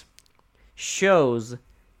credits shows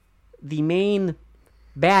the main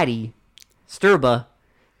baddie, Sturba,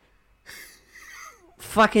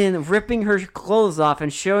 fucking ripping her clothes off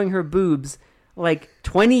and showing her boobs like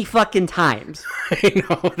 20 fucking times. I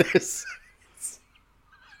know this.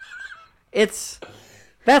 That's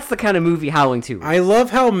the kind of movie Howling 2 is. I love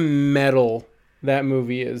how metal that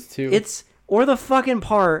movie is, too. Or the fucking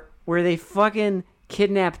part where they fucking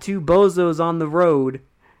kidnap two bozos on the road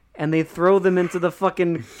and they throw them into the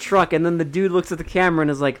fucking truck, and then the dude looks at the camera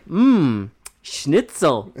and is like,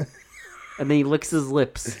 schnitzel. And then he licks his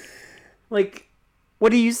lips. Like,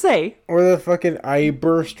 what do you say? Or the fucking eye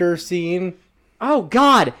burster scene. Oh,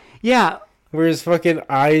 God. Yeah. Where his fucking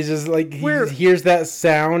eyes just like, he hears that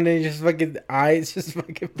sound and just fucking eyes just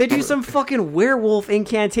fucking... They do some fucking werewolf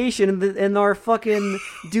incantation and our fucking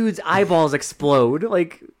dude's eyeballs explode.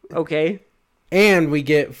 Like, okay. And we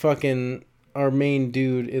get fucking our main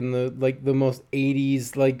dude in the, like, the most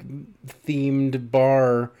 80s, like, themed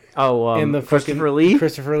bar. Oh, in the Christopher Lee?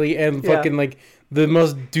 Christopher Lee, and fucking, like, the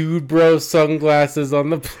most dude bro sunglasses on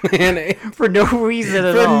the planet. For no reason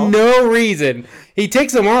at all. For no reason. He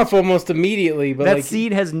takes them off almost immediately. But that like,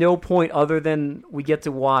 scene has no point other than we get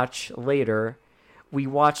to watch later. We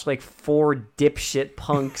watch, like, 4 dipshit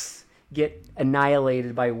punks get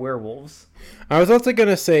annihilated by werewolves. I was also going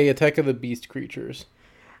to say Attack of the Beast creatures.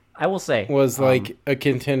 I will say. Was, like, a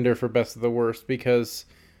contender for best of the worst because,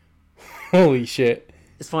 holy shit.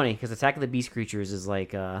 It's funny because Attack of the Beast creatures is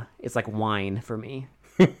like it's like wine for me.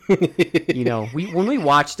 You know, when we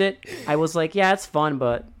watched it, I was like, yeah, it's fun,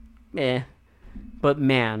 but eh. But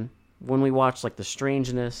man, when we watched like The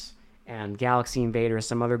Strangeness and Galaxy Invader and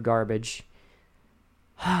some other garbage,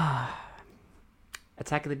 Attack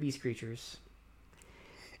of the Beast creatures.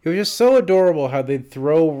 It was just so adorable how they'd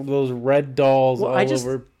throw those red dolls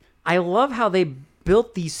over. I love how they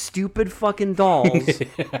built these stupid fucking dolls,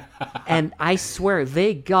 and I swear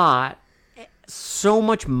they got so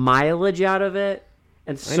much mileage out of it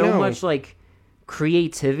and so much like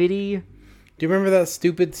creativity. Do you remember that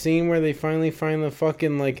stupid scene where they finally find the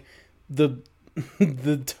fucking like the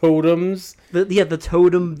totems? The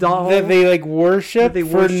totem doll that they like worship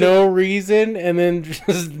for no reason, and then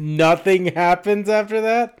just nothing happens after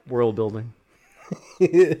that. World building.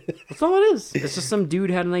 That's all it is. It's just some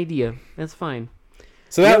dude had an idea. That's fine.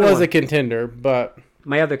 So that was a contender, but...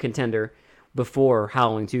 My other contender before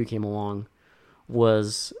Howling 2 came along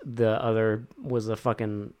was a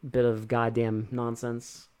fucking bit of goddamn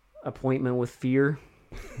nonsense, Appointment with Fear.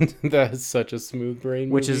 That is such a smooth brain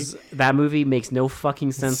movie. Which is, that movie makes no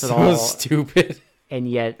fucking sense at all. So stupid. And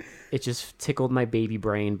yet, it just tickled my baby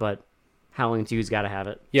brain, but Howling 2's got to have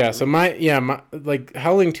it. Yeah, so like,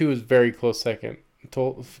 Howling 2 is very close second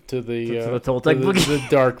to the Toltec boogie. The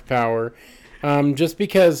Dark Power. Just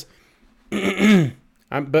because,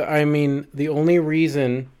 but I mean, the only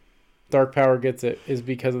reason Dark Power gets it is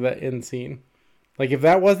because of that end scene. Like, if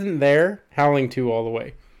that wasn't there, Howling 2 all the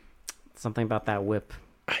way. Something about that whip.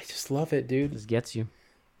 I just love it, dude. Just gets you.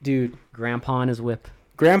 Dude. Grandpa and his whip.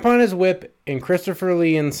 Grandpa and his whip and Christopher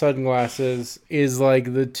Lee in sunglasses is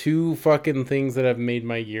like the two fucking things that have made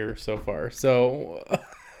my year so far. So,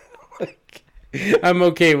 like, I'm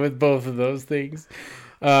okay with both of those things.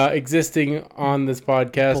 Existing on this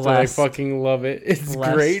podcast, blessed. And I fucking love it. It's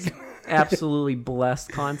blessed. Great. Absolutely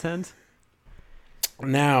blessed content.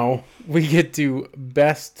 Now we get to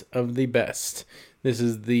best of the best. This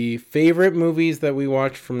is the favorite movies that we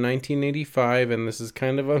watched from 1985, and this is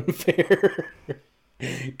kind of unfair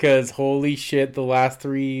because holy shit, the last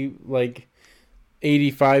 3 like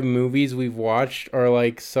 85 movies we've watched are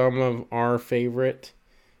like some of our favorite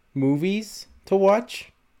movies to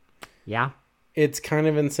watch. Yeah. It's kind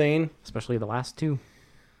of insane. Especially the last 2.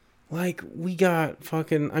 Like, we got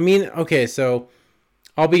fucking... I mean, okay, so...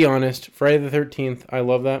 I'll be honest. Friday the 13th, I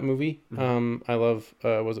love that movie. Mm-hmm. I love...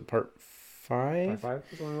 was it part 5? Part 5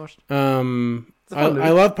 is the one we watched? I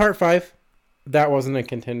love part 5. That wasn't a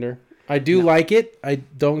contender. I do like it.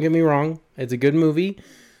 Don't get me wrong. It's a good movie.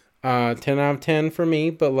 10 out of 10 for me.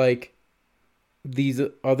 But, like, these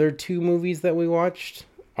other 2 movies that we watched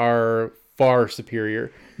are far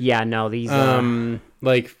superior. Yeah, no, these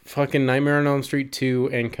like fucking Nightmare on Elm Street 2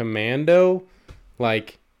 and Commando,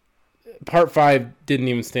 like Part 5 didn't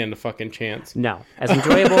even stand a fucking chance. No, as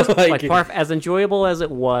enjoyable as, Like- as enjoyable as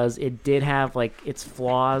it was, it did have like its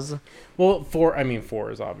flaws. Well, 4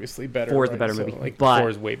 is obviously better. 4 is the right? better So, movie, like, but 4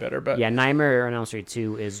 is way better. But yeah, Nightmare on Elm Street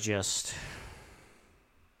 2 is just.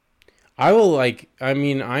 I will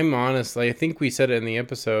I'm honest. Like, I think we said it in the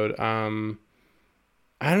episode. I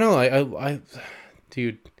don't know.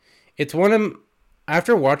 Dude, it's one of,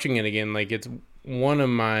 after watching it again, like, it's one of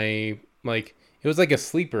my, like, it was like a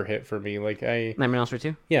sleeper hit for me. Like, Nightmare on Elm Street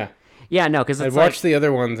 2? Yeah. Yeah, no, because I it's watched the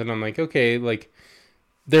other ones and I'm like, okay, like,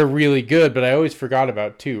 they're really good, but I always forgot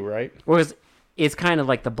about 2, right? Whereas it's kind of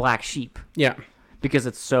like the black sheep Yeah. because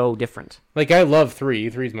it's so different. Like, I love 3.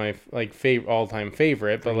 3 is my, like, all-time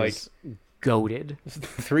favorite, but, like, goated.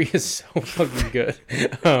 3 is so fucking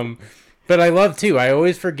good. But I love 2. I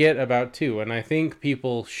always forget about 2, and I think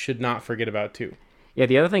people should not forget about 2. Yeah,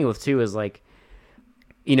 the other thing with 2 is, like,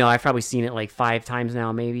 you know, I've probably seen it like 5 times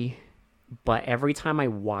now, maybe. But every time I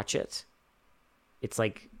watch it, it's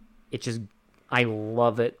like, I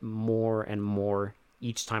love it more and more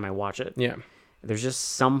each time I watch it. Yeah. There's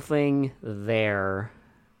just something there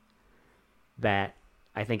that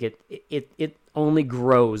I think it only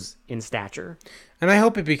grows in stature. And I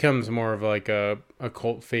hope it becomes more of like a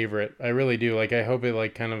cult favorite. I really do. Like, I hope it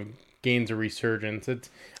like kind of gains a resurgence. It's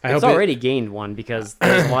already gained one because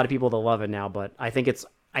there's a lot of people that love it now, but I think it's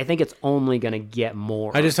only gonna get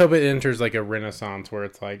more. I just hope it enters like a renaissance where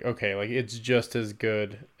it's like, okay, like it's just as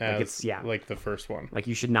good as like the first one. Like,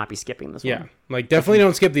 you should not be skipping this one. Yeah. Like, definitely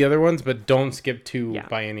don't skip the other ones, but don't skip 2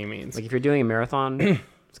 by any means. Like, if you're doing a marathon,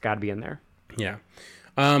 it's got to be in there. Yeah.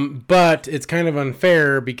 But it's kind of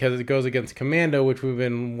unfair because it goes against Commando, which we've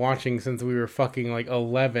been watching since we were fucking like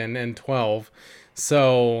 11 and 12.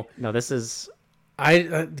 So no, this is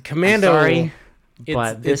Commando. I'm sorry,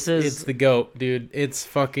 but it's the GOAT, dude. It's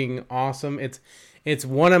fucking awesome. It's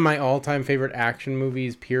one of my all-time favorite action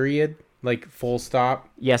movies. Period. Like, full stop.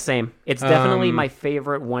 Yeah, same. It's definitely my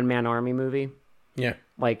favorite one-man army movie. Yeah.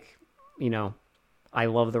 Like, you know, I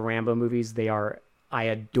love the Rambo movies. I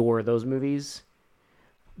adore those movies.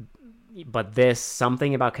 But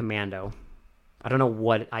something about Commando, I don't know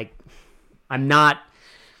what I'm not,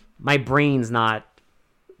 my brain's not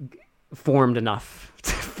formed enough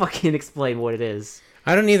to fucking explain what it is.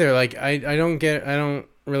 I don't either. Like, I don't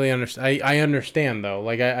really understand. I understand though.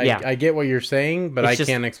 Like, I get what you're saying, but I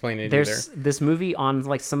can't explain it either. There's this movie on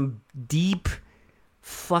like some deep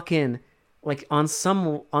fucking, like on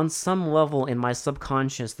some level in my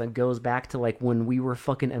subconscious that goes back to like when we were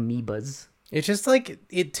fucking amoebas. It's just like,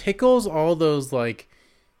 it tickles all those, like,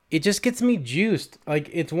 it just gets me juiced. Like,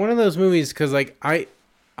 it's one of those movies because, like, I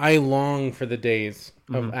long for the days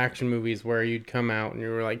of action movies where you'd come out and you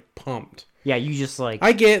were, like, pumped. Yeah, you just, like...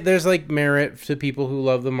 I get there's, like, merit to people who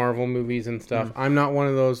love the Marvel movies and stuff. I'm not one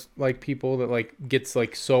of those, like, people that, like, gets,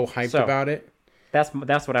 like, so hyped about it. That's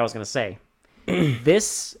what I was going to say.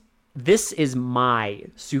 This is my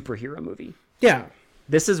superhero movie. Yeah.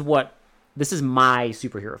 This is my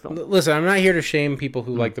superhero film. Listen, I'm not here to shame people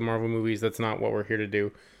who like the Marvel movies. That's not what we're here to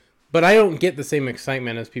do. But I don't get the same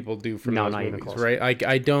excitement as people do from those movies, right?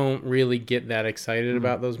 I don't really get that excited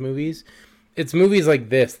about those movies. It's movies like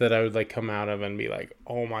this that I would like come out of and be like,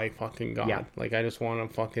 oh my fucking God. Yeah. Like, I just want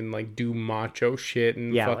to fucking like do macho shit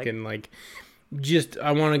and fucking like just,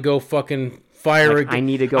 I want to go fucking fire a gun. I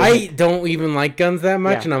need to go. I don't even like guns that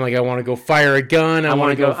much, and I'm like, I want to go fire a gun. I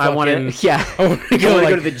want to go. I want to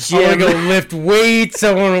go to the gym. I want to go lift weights.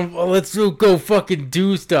 Let's go fucking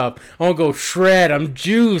do stuff. I want to go shred. I'm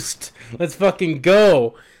juiced. Let's fucking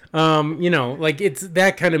go. You know, like, it's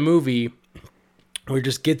that kind of movie where it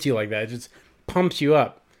just gets you like that. It just pumps you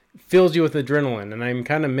up, fills you with adrenaline, and I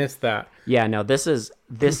kind of miss that. Yeah, no, this is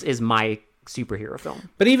my superhero film.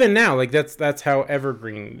 But even now, like, that's how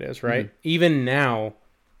evergreen it is, right? Even now,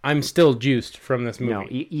 I'm still juiced from this movie. No,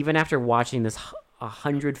 even after watching this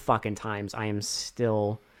 100 fucking times, I am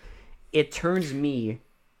still... It turns me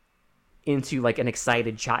into, like, an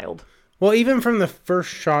excited child. Well, even from the first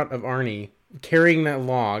shot of Arnie carrying that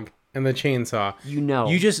log and the chainsaw,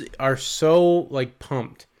 you just are so, like,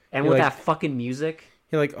 pumped. And with that fucking music...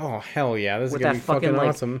 You're like, oh, hell yeah, this is going to be fucking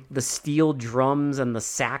awesome. Like, the steel drums and the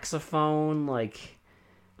saxophone, like...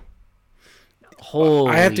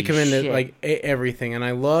 Holy I have to commend shit. it, like, everything. And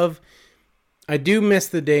I do miss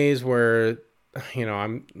the days where, you know,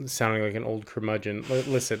 I'm sounding like an old curmudgeon.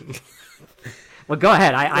 Listen. Well, go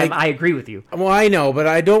ahead. I agree with you. Well, I know, but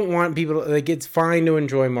I don't want people to, like, it's fine to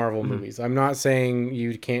enjoy Marvel movies. I'm not saying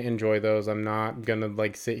you can't enjoy those. I'm not going to,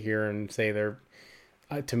 like, sit here and say they're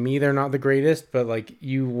To me, they're not the greatest, but like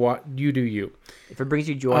you do you. If it brings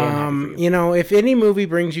you joy, I'm happy for you. You know, if any movie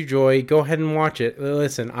brings you joy, go ahead and watch it.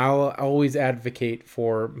 Listen, I'll always advocate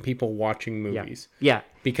for people watching movies. Yeah.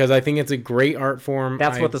 Because I think it's a great art form.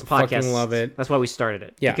 That's what this podcast. Fucking love it. That's why we started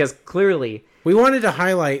it. Yeah. Because clearly, we wanted to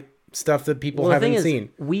highlight stuff that people haven't seen.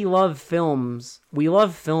 We love films. We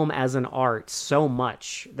love film as an art so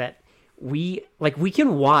much that we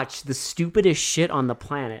can watch the stupidest shit on the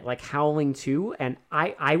planet, like Howling 2, and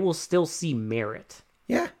I will still see merit.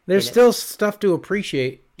 Yeah, there's still stuff to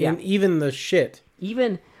appreciate in even the shit.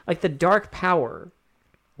 Even like The Dark Power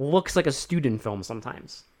looks like a student film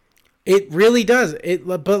sometimes. It really does. But it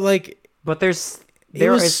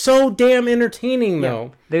was so damn entertaining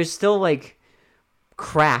though. There's still like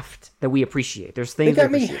craft that we appreciate. There's things they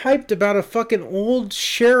got me hyped about a fucking old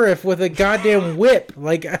sheriff with a goddamn whip.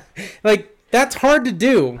 Like that's hard to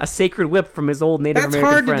do. A sacred whip from his old Native American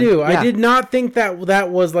friend. That's hard to do. Yeah. I did not think that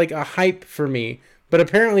was like a hype for me, but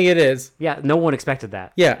apparently it is. Yeah, no one expected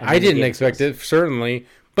that. Yeah, I didn't expect it, certainly.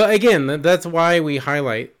 But again, that's why we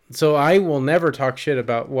highlight. So I will never talk shit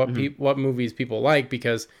about what movies people like,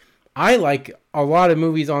 because I like a lot of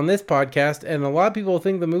movies on this podcast, and a lot of people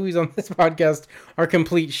think the movies on this podcast are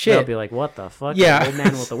complete shit. They'll be like, what the fuck? Yeah. Old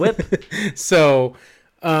man with a whip? So,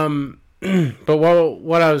 but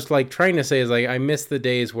what I was like trying to say is like I miss the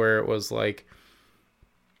days where it was like,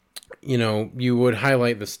 you know, you would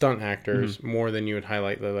highlight the stunt actors more than you would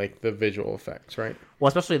highlight the visual effects, right? Well,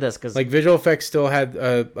 especially this, because like visual effects still had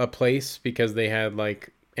a place because they had like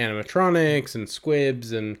animatronics and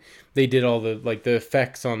squibs, and they did all the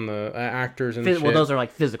effects on the actors and shit. Well, those are like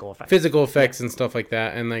physical effects and stuff like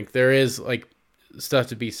that. And like there is like stuff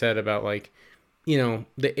to be said about like, you know,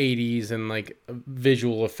 the 80s and like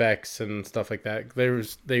visual effects and stuff like that.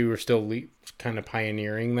 They were still kind of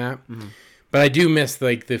pioneering that. But I do miss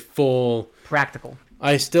like the full practical.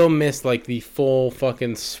 I still miss like the full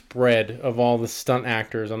fucking spread of all the stunt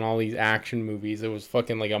actors on all these action movies. It was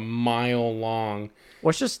fucking like a mile long. Well,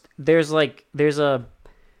 it's just there's like a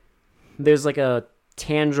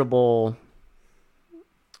tangible,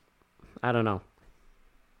 I don't know,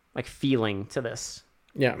 like feeling to this.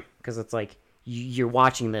 Yeah, because it's like you're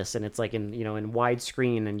watching this and it's like in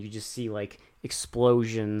widescreen, and you just see like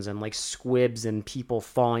explosions and like squibs and people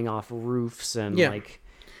falling off roofs and like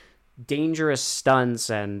dangerous stunts,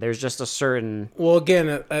 and there's just a certain... Well,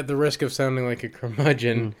 again, at the risk of sounding like a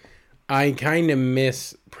curmudgeon, I kind of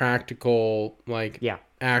miss practical,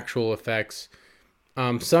 actual effects.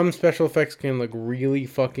 Some special effects can look really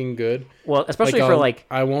fucking good. Well, especially for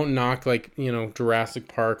I won't knock Jurassic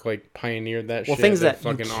Park pioneered that shit. Well, things that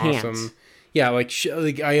fucking you can't. Awesome. Yeah, I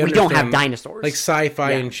understand. We don't have dinosaurs. Like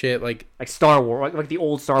sci-fi and shit, like Star Wars, like the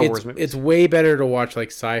old Star Wars movies. It's way better to watch like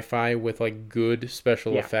sci-fi with like good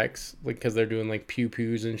special effects, like because they're doing like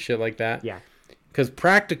pew-pews and shit like that. Yeah. Because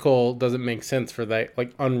practical doesn't make sense for that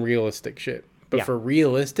like unrealistic shit, but for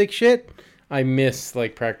realistic shit, I miss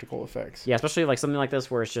like practical effects. Yeah, especially like something like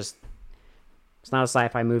this where it's not a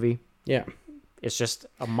sci-fi movie. Yeah. It's just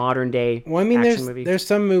a modern day Well, I mean, action movie. there's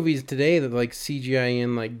some movies today that like CGI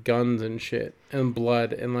in like guns and shit and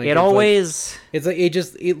blood and like it always it's like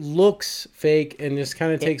it looks fake and just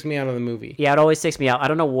kind of takes me out of the movie. Yeah, it always takes me out. I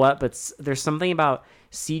don't know what, but there's something about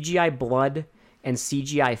CGI blood and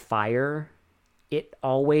CGI fire. It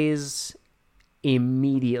always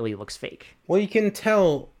immediately looks fake. Well, you can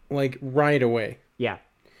tell like right away. Yeah.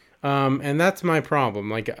 And that's my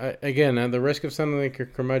problem. Like, again, at the risk of sounding like a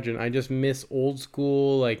curmudgeon, I just miss old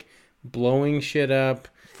school, like, blowing shit up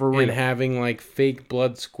and having, like, fake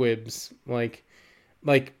blood squibs, like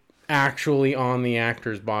actually on the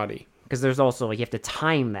actor's body. Because there's also, like, you have to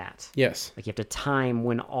time that. Yes. Like, you have to time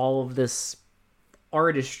when all of this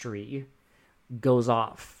artistry goes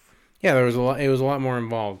off. Yeah, it was a lot more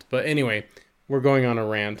involved. But anyway, we're going on a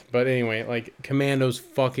rant. But anyway, like, Commando's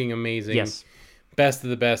fucking amazing. Yes. Best of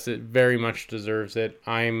the best. It very much deserves it.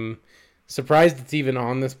 I'm surprised it's even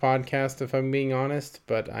on this podcast, if I'm being honest,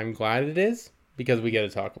 but I'm glad it is because we get to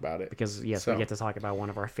talk about it. Because, yes, we get to talk about one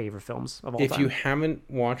of our favorite films of all time. If you haven't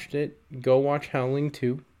watched it, go watch Howling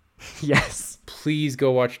 2. Yes. Please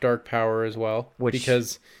go watch Dark Power as well.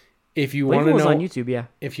 Because if you want to know... on YouTube, yeah.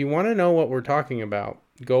 If you want to know what we're talking about,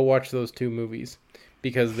 go watch those two movies.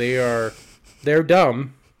 Because they're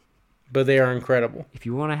dumb, but they are incredible. If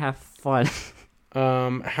you want to have fun...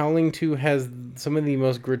 Howling 2 has some of the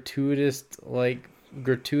most gratuitous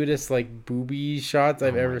booby shots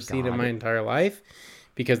I've ever seen in my entire life,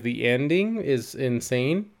 because the ending is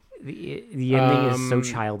insane. The ending is so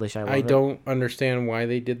childish. I don't understand why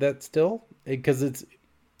they did that still, because it's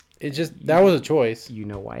just that was a choice. You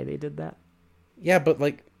know why they did that? Yeah, but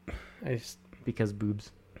like, I just because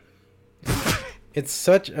boobs. It's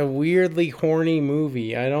such a weirdly horny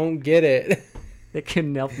movie. I don't get it. They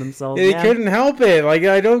couldn't help themselves. They man. couldn't help it. Like,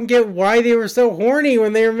 I don't get why they were so horny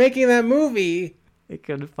when they were making that movie. They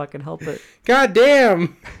couldn't fucking help it. God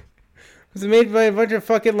damn. Was it made by a bunch of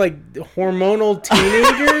fucking, like, hormonal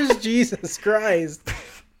teenagers? Jesus Christ.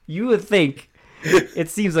 You would think. It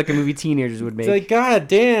seems like a movie teenagers would make. It's like, god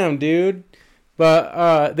damn, dude.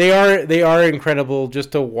 But they are incredible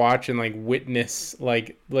just to watch and, like, witness,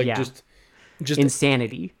 like Yeah. just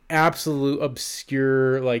insanity. Absolute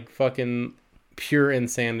obscure, like, fucking pure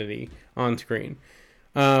insanity on screen.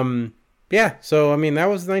 Yeah, so I mean that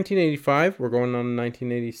was 1985. We're going on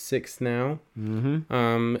 1986 now.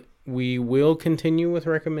 Mm-hmm. We will continue with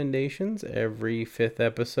recommendations every 5th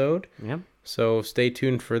episode. Yep. So stay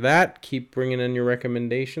tuned for that. Keep bringing in your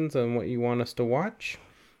recommendations on what you want us to watch,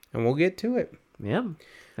 and we'll get to it. Yep.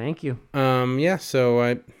 Thank you. Yeah.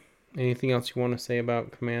 So anything else you want to say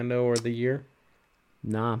about Commando or the year?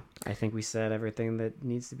 Nah, I think we said everything that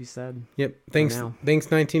needs to be said. Yep. Thanks. now. Thanks,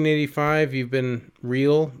 1985. You've been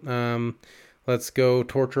real. Let's go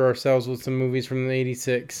torture ourselves with some movies from the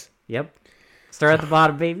 86. Yep. Start at the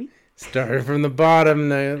bottom, baby. Started from the bottom,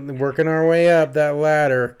 working our way up that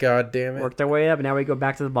ladder. God damn it. Worked our way up, and now we go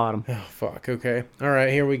back to the bottom. Oh, fuck. Okay. All right,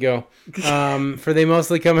 here we go. For They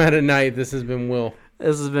Mostly Come Out at Night, this has been Will.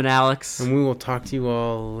 This has been Alex. And we will talk to you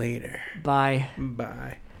all later. Bye.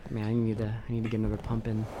 Bye. Man, I need to get another pump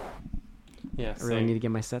in. Yeah, I really need to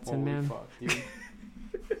get my sets in, man. Fuck, dude.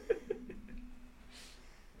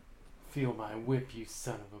 Feel my whip, you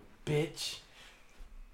son of a bitch.